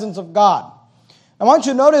presence of God. I want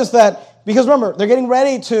you to notice that, because remember, they're getting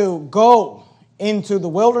ready to go into the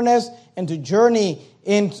wilderness and to journey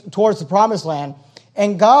towards the promised land.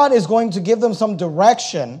 And God is going to give them some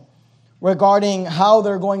direction regarding how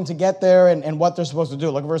they're going to get there and what they're supposed to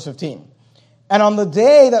do. Look at verse 15. And on the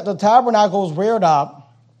day that the tabernacle was reared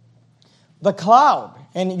up, the cloud,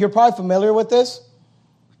 and you're probably familiar with this,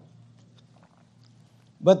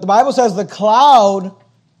 but the Bible says the cloud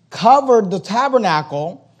covered the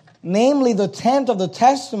tabernacle, namely the tent of the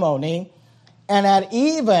testimony, and at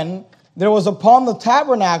even there was upon the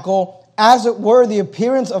tabernacle, as it were, the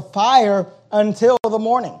appearance of fire until the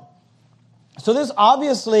morning. So this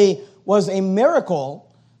obviously was a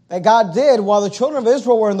miracle that God did while the children of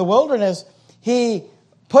Israel were in the wilderness. He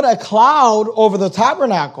put a cloud over the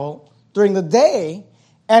tabernacle during the day,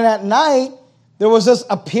 and at night there was this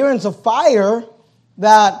appearance of fire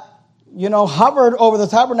that, hovered over the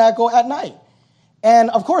tabernacle at night. And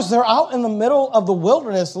of course, they're out in the middle of the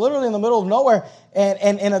wilderness, literally in the middle of nowhere,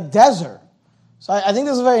 and in a desert. So I think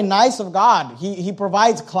this is very nice of God. He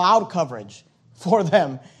provides cloud coverage for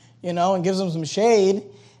them, and gives them some shade.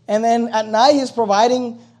 And then at night, he's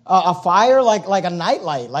providing a fire like a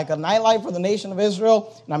nightlight for the nation of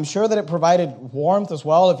Israel. And I'm sure that it provided warmth as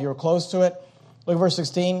well if you were close to it. Look at verse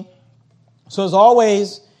 16. So as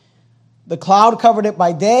always, the cloud covered it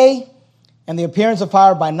by day, and the appearance of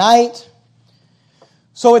fire by night.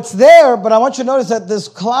 So it's there, but I want you to notice that this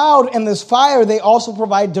cloud and this fire, they also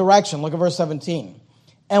provide direction. Look at verse 17.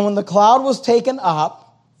 And when the cloud was taken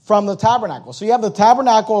up from the tabernacle. So you have the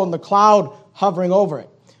tabernacle and the cloud hovering over it.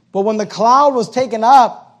 But when the cloud was taken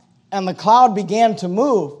up and the cloud began to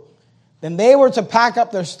move, then they were to pack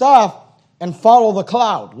up their stuff and follow the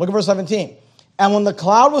cloud. Look at verse 17. And when the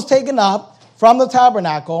cloud was taken up from the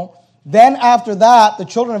tabernacle, then after that the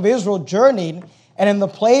children of Israel journeyed, and in the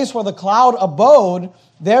place where the cloud abode,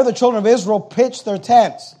 there the children of Israel pitched their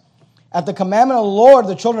tents. At the commandment of the Lord,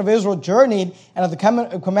 the children of Israel journeyed, and at the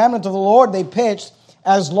commandment of the Lord they pitched.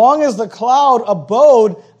 As long as the cloud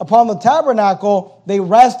abode upon the tabernacle, they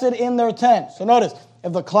rested in their tents. So notice,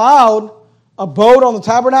 if the cloud abode on the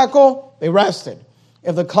tabernacle, they rested.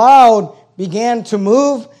 If the cloud began to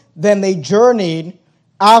move, then they journeyed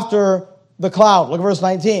after the cloud. Look at verse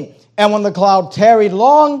 19. And when the cloud tarried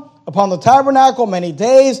long upon the tabernacle many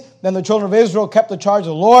days, then the children of Israel kept the charge of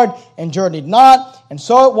the Lord and journeyed not. And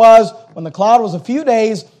so it was, when the cloud was a few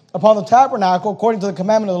days upon the tabernacle, according to the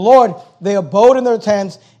commandment of the Lord, they abode in their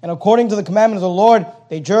tents, and according to the commandment of the Lord,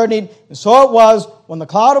 they journeyed. And so it was, when the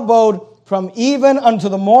cloud abode from even unto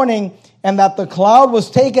the morning, and that the cloud was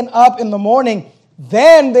taken up in the morning,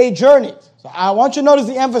 then they journeyed. So I want you to notice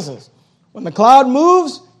the emphasis. When the cloud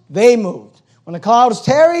moves, they moved. When the cloud is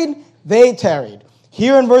tarried, they tarried.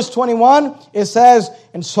 Here in verse 21, it says,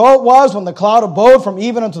 and so it was when the cloud abode from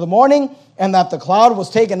even unto the morning, and that the cloud was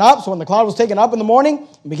taken up. So when the cloud was taken up in the morning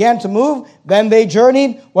and began to move, then they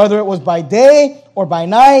journeyed, whether it was by day or by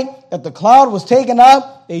night, that the cloud was taken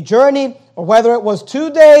up, they journeyed, or whether it was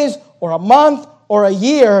 2 days or a month or a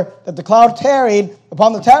year, that the cloud tarried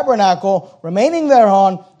upon the tabernacle, remaining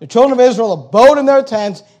thereon, the children of Israel abode in their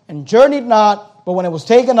tents and journeyed not, but when it was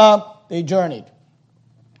taken up, they journeyed.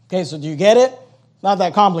 Okay, so do you get it? Not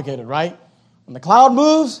that complicated, right? When the cloud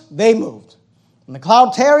moves, they moved. When the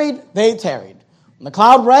cloud tarried, they tarried. When the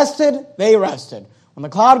cloud rested, they rested. When the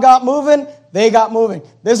cloud got moving, they got moving.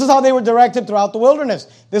 This is how they were directed throughout the wilderness.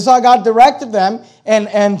 This is how God directed them.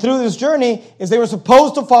 And through this journey is they were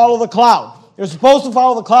supposed to follow the cloud. They were supposed to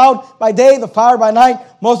follow the cloud by day, the fire by night.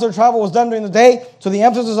 Most of their travel was done during the day. So the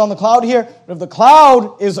emphasis is on the cloud here. But if the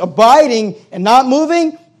cloud is abiding and not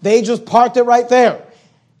moving, they just parked it right there.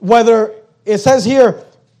 Whether it says here,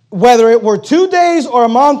 whether it were 2 days or a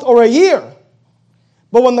month or a year.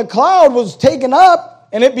 But when the cloud was taken up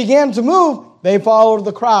and it began to move, they followed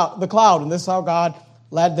the cloud. And this is how God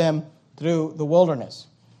led them through the wilderness.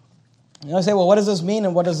 And I say, well, what does this mean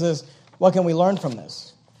and what can we learn from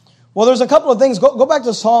this? Well, there's a couple of things. Go back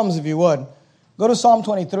to Psalms if you would. Go to Psalm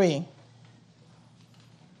 23.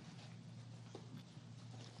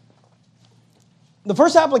 The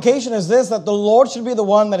first application is this, that the Lord should be the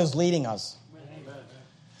one that is leading us.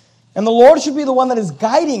 And the Lord should be the one that is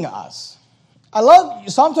guiding us. I love,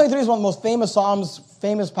 Psalm 23 is one of the most famous Psalms,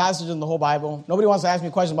 famous passages in the whole Bible. Nobody wants to ask me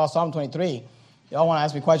questions about Psalm 23. They all want to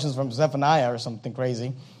ask me questions from Zephaniah or something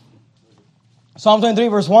crazy. Psalm 23,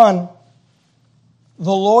 verse 1,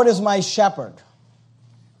 the Lord is my shepherd,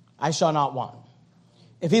 I shall not want.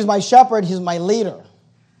 If he's my shepherd, he's my leader.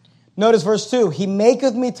 Notice verse 2, he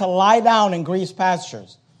maketh me to lie down in green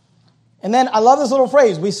pastures. And then I love this little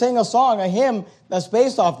phrase. We sing a song, a hymn that's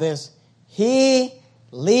based off this. He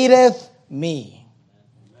leadeth me.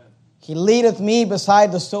 He leadeth me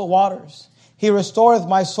beside the still waters. He restoreth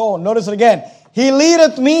my soul. Notice it again. He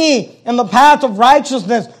leadeth me in the path of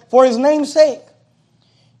righteousness for his name's sake.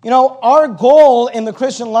 You know, our goal in the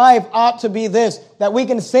Christian life ought to be this, that we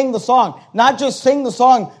can sing the song. Not just sing the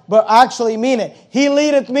song, but actually mean it. He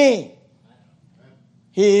leadeth me.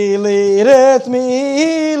 He leadeth me.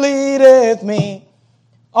 He leadeth me.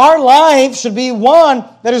 Our life should be one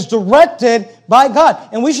that is directed by God.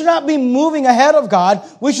 And we should not be moving ahead of God.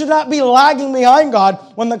 We should not be lagging behind God.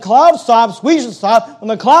 When the cloud stops, we should stop. When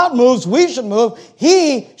the cloud moves, we should move.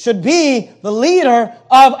 He should be the leader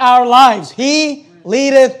of our lives. He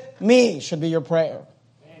leadeth me should be your prayer.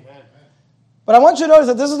 Amen. But I want you to notice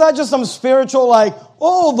that this is not just some spiritual like,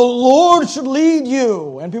 oh, the Lord should lead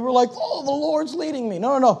you. And people are like, oh, the Lord's leading me.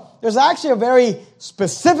 No. There's actually a very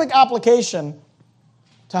specific application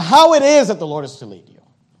to how it is that the Lord is to lead you.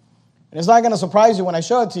 And it's not going to surprise you when I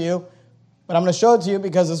show it to you, but I'm going to show it to you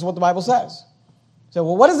because this is what the Bible says. So,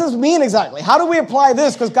 well, what does this mean exactly? How do we apply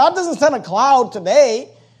this? Because God doesn't send a cloud today,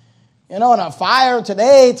 and a fire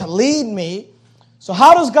today to lead me. So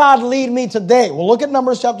how does God lead me today? Well, look at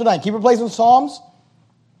Numbers chapter 9. Keep replacing Psalms.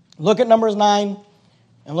 Look at Numbers 9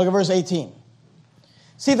 and look at verse 18.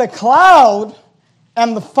 See, the cloud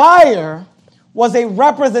and the fire was a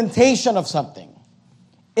representation of something.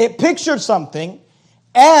 It pictured something,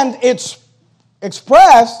 and it's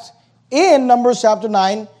expressed in Numbers chapter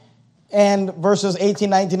 9 and verses 18,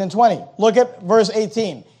 19, and 20. Look at verse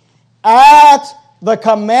 18. At the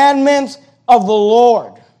commandment of the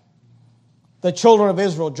Lord, the children of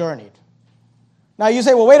Israel journeyed. Now you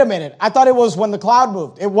say, well, wait a minute. I thought it was when the cloud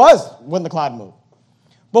moved. It was when the cloud moved.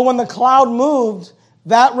 But when the cloud moved,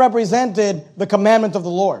 that represented the commandment of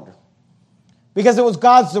the Lord. Because it was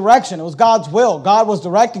God's direction. It was God's will. God was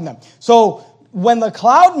directing them. So when the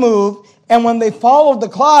cloud moved and when they followed the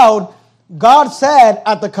cloud, God said,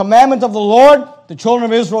 at the commandment of the Lord, the children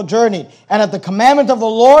of Israel journeyed. And at the commandment of the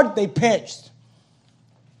Lord, they pitched.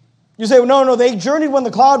 You say, well, no, they journeyed when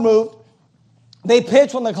the cloud moved. They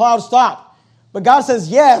pitched when the cloud stopped. But God says,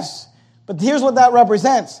 yes, but here's what that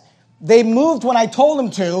represents. They moved when I told them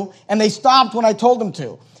to, and they stopped when I told them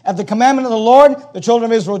to. At the commandment of the Lord, the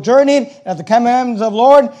children of Israel journeyed. And at the commandment of the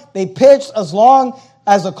Lord, they pitched as long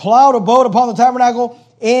as a cloud abode upon the tabernacle.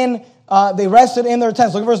 They rested in their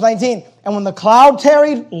tents. Look at verse 19. And when the cloud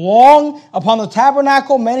tarried long upon the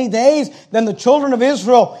tabernacle many days, then the children of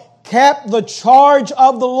Israel kept the charge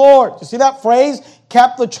of the Lord. You see that phrase?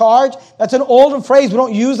 Kept the charge. That's an older phrase. We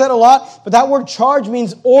don't use that a lot. But that word charge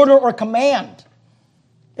means order or command.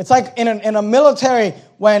 It's like in a military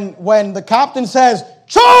when the captain says,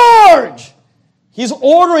 charge! He's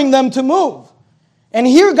ordering them to move. And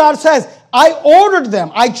here God says, I ordered them.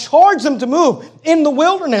 I charged them to move in the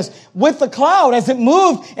wilderness with the cloud. As it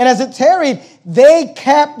moved and as it tarried, they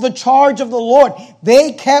kept the charge of the Lord.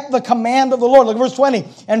 They kept the command of the Lord. Look at verse 20.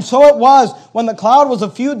 And so it was when the cloud was a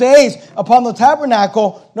few days upon the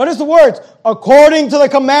tabernacle. Notice the words, according to the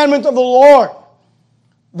commandment of the Lord.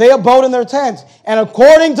 They abode in their tents. And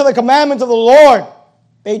according to the commandment of the Lord,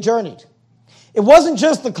 they journeyed. It wasn't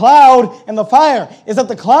just the cloud and the fire. It's that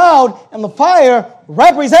the cloud and the fire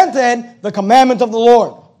represented the commandment of the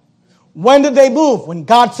Lord. When did they move? When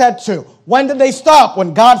God said to. When did they stop?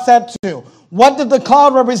 When God said to. What did the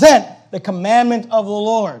cloud represent? The commandment of the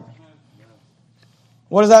Lord.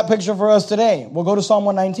 What is that picture for us today? We'll go to Psalm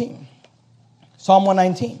 119. Psalm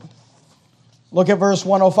 119. Look at verse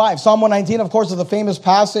 105. Psalm 119, of course, is the famous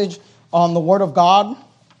passage on the Word of God.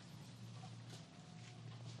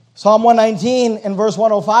 Psalm 119 in verse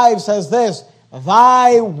 105 says this,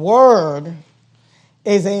 Thy word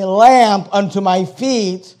is a lamp unto my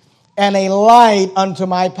feet and a light unto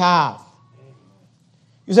my path.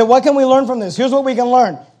 You say, what can we learn from this? Here's what we can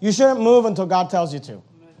learn. You shouldn't move until God tells you to.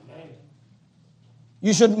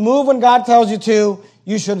 You should move when God tells you to.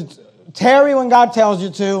 You should tarry when God tells you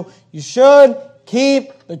to. You should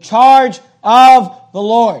keep the charge of the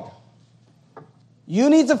Lord. You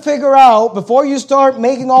need to figure out, before you start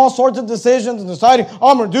making all sorts of decisions and deciding,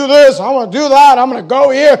 I'm going to do this, I'm going to do that, I'm going to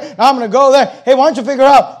go here, I'm going to go there. Hey, why don't you figure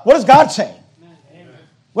out, what does God say?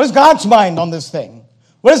 What is God's mind on this thing?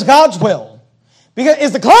 What is God's will? Because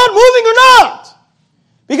is the cloud moving or not?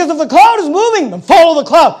 Because if the cloud is moving, then follow the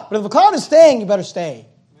cloud. But if the cloud is staying, you better stay.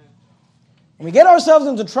 And we get ourselves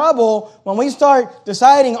into trouble when we start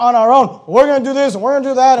deciding on our own, we're going to do this, and we're going to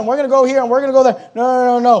do that, and we're going to go here, and we're going to go there.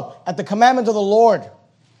 No. At the commandment of the Lord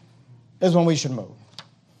is when we should move.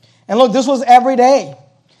 And look, this was every day.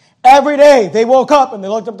 Every day they woke up and they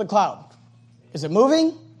looked up at the cloud. Is it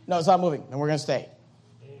moving? No, it's not moving. Then we're going to stay.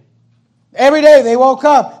 Every day they woke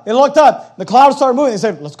up, they looked up, the cloud started moving. They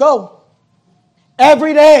said, let's go.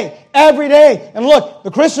 Every day. And look,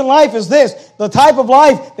 the Christian life is this, the type of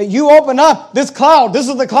life that you open up, this cloud, this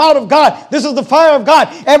is the cloud of God, this is the fire of God.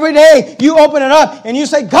 Every day you open it up and you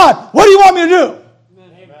say, God, what do you want me to do?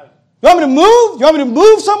 Amen. You want me to move? You want me to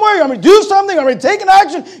move somewhere? You want me to do something? You want me to take an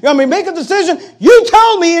action? You want me to make a decision? You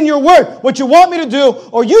tell me in your word what you want me to do,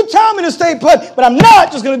 or you tell me to stay put, but I'm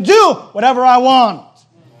not just going to do whatever I want.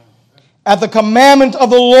 At the commandment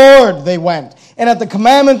of the Lord they went. And at the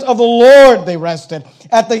commandment of the Lord they rested.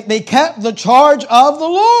 They kept the charge of the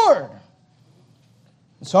Lord.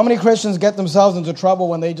 So many Christians get themselves into trouble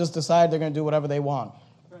when they just decide they're going to do whatever they want.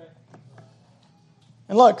 Right.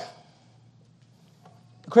 And look,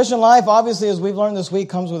 the Christian life, obviously, as we've learned this week,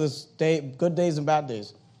 comes with its good days and bad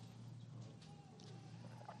days.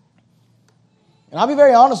 And I'll be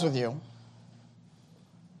very honest with you.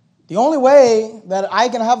 The only way that I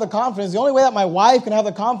can have the confidence, the only way that my wife can have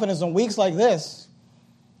the confidence on weeks like this,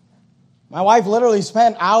 my wife literally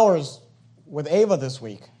spent hours with Ava this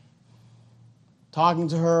week, talking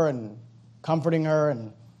to her and comforting her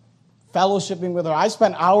and fellowshipping with her. I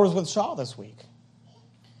spent hours with Shaw this week.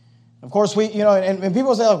 Of course, and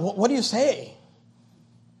people say, like, what do you say?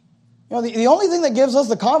 The only thing that gives us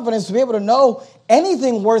the confidence to be able to know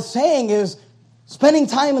anything worth saying is spending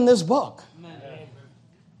time in this book.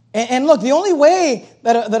 And look, the only way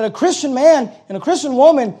that a Christian man and a Christian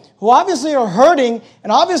woman who obviously are hurting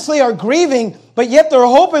and obviously are grieving, but yet their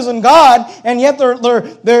hope is in God, and yet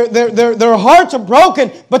their hearts are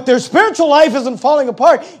broken, but their spiritual life isn't falling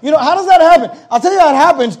apart. How does that happen? I'll tell you how it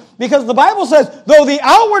happens, because the Bible says, though the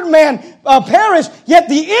outward man perish, yet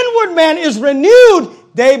the inward man is renewed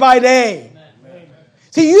day by day.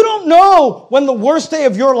 See, you don't know when the worst day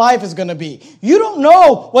of your life is going to be. You don't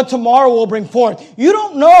know what tomorrow will bring forth. You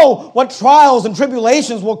don't know what trials and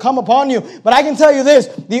tribulations will come upon you. But I can tell you this,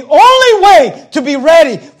 the only way to be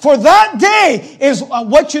ready for that day is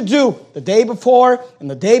what you do the day before,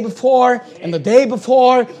 and the day before, and the day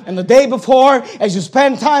before, and the day before, as you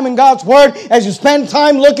spend time in God's Word, as you spend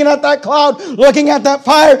time looking at that cloud, looking at that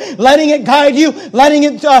fire, letting it guide you, letting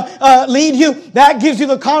it lead you. That gives you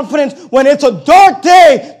the confidence when it's a dark day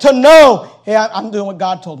to know, hey, I'm doing what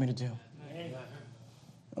God told me to do.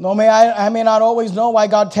 Though I may not always know why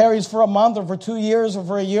God tarries for a month or for 2 years or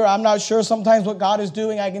for a year. I'm not sure sometimes what God is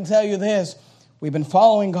doing. I can tell you this. We've been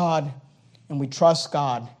following God, and we trust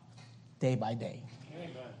God day by day.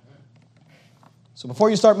 So before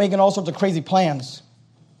you start making all sorts of crazy plans,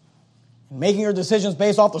 and making your decisions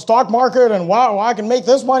based off the stock market, and wow, I can make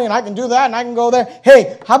this money, and I can do that, and I can go there.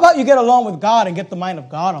 Hey, how about you get along with God and get the mind of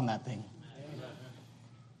God on that thing?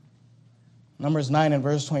 Numbers 9 and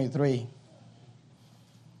verse 23.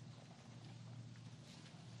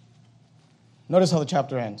 Notice how the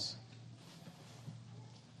chapter ends.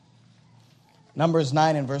 Numbers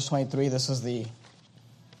 9 and verse 23. This is the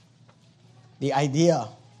idea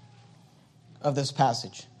of this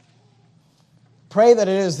passage. Pray that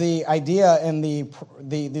it is the idea and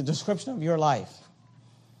the description of your life.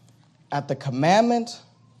 At the commandment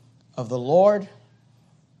of the Lord,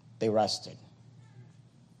 they rested.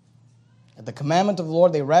 At the commandment of the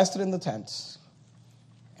Lord, they rested in the tents.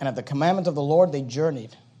 And at the commandment of the Lord, they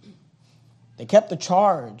journeyed. They kept the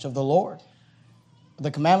charge of the Lord,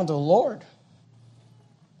 the commandment of the Lord,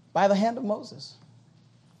 by the hand of Moses.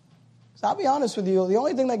 So I'll be honest with you, the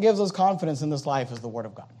only thing that gives us confidence in this life is the Word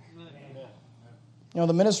of God.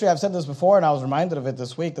 The ministry, I've said this before, and I was reminded of it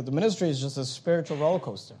this week, that the ministry is just a spiritual roller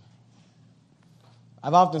coaster.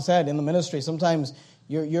 I've often said in the ministry, sometimes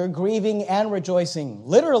you're grieving and rejoicing,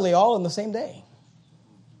 literally all in the same day.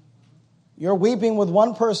 You're weeping with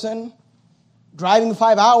one person, driving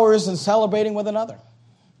 5 hours and celebrating with another.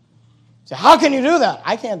 So how can you do that?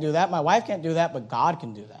 I can't do that. My wife can't do that, but God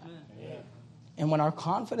can do that. And when our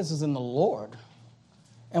confidence is in the Lord,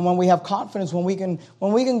 And when we have confidence, when we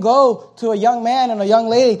can go to a young man and a young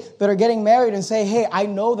lady that are getting married and say, hey, I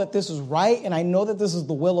know that this is right and I know that this is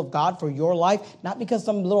the will of God for your life, not because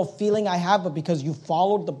some little feeling I have, but because you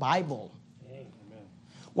followed the Bible. Amen.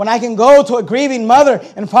 When I can go to a grieving mother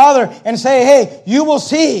and father and say, hey, you will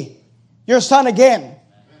see your son again. Amen.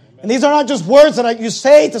 And these are not just words that you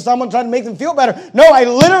say to someone trying to make them feel better. No,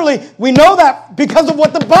 we know that because of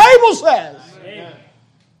what the Bible says.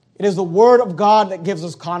 It is the Word of God that gives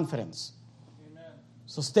us confidence. Amen.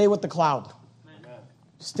 So stay with the cloud. Amen.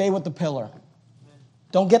 Stay with the pillar. Amen.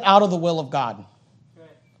 Don't get out of the will of God. Right.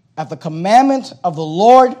 At the commandment of the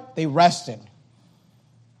Lord, they rested.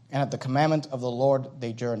 And at the commandment of the Lord,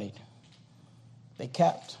 they journeyed. They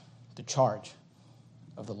kept the charge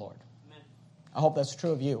of the Lord. Amen. I hope that's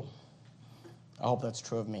true of you. I hope that's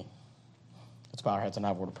true of me. Let's bow our heads and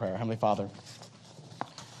have a word of prayer. Heavenly Father,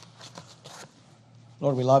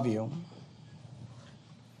 Lord, we love you.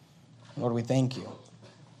 Lord, we thank you.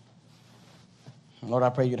 Lord, I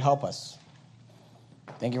pray you'd help us.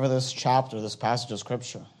 Thank you for this chapter, this passage of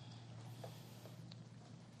Scripture.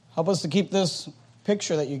 Help us to keep this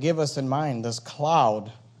picture that you give us in mind, this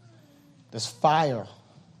cloud, this fire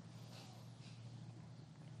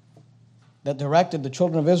that directed the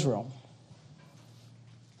children of Israel.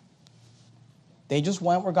 They just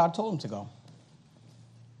went where God told them to go.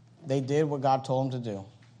 They did what God told them to do.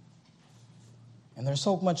 And there's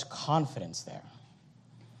so much confidence there.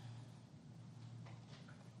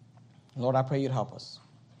 Lord, I pray you'd help us.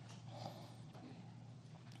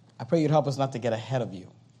 I pray you'd help us not to get ahead of you,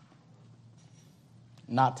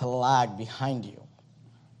 not to lag behind you.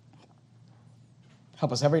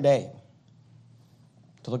 Help us every day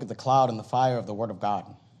to look at the cloud and the fire of the Word of God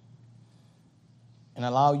and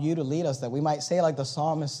allow you to lead us, that we might say like the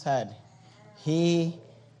psalmist said, He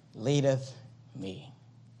leadeth me.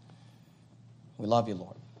 We love you,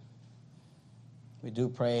 Lord. We do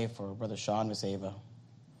pray for Brother Sean, Miss Ava.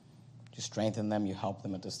 You strengthen them, you help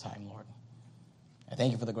them at this time, Lord. I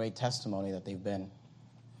thank you for the great testimony that they've been.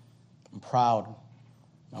 I'm proud.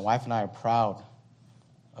 My wife and I are proud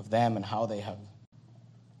of them and how they have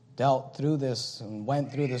dealt through this and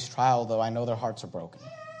went through this trial, though I know their hearts are broken.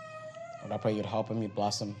 Lord, I pray you'd help them, you'd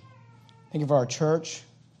bless them. Thank you for our church.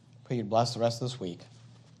 I pray you'd bless the rest of this week.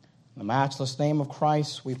 In the matchless name of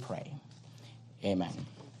Christ, we pray. Amen.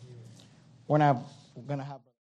 We're going to have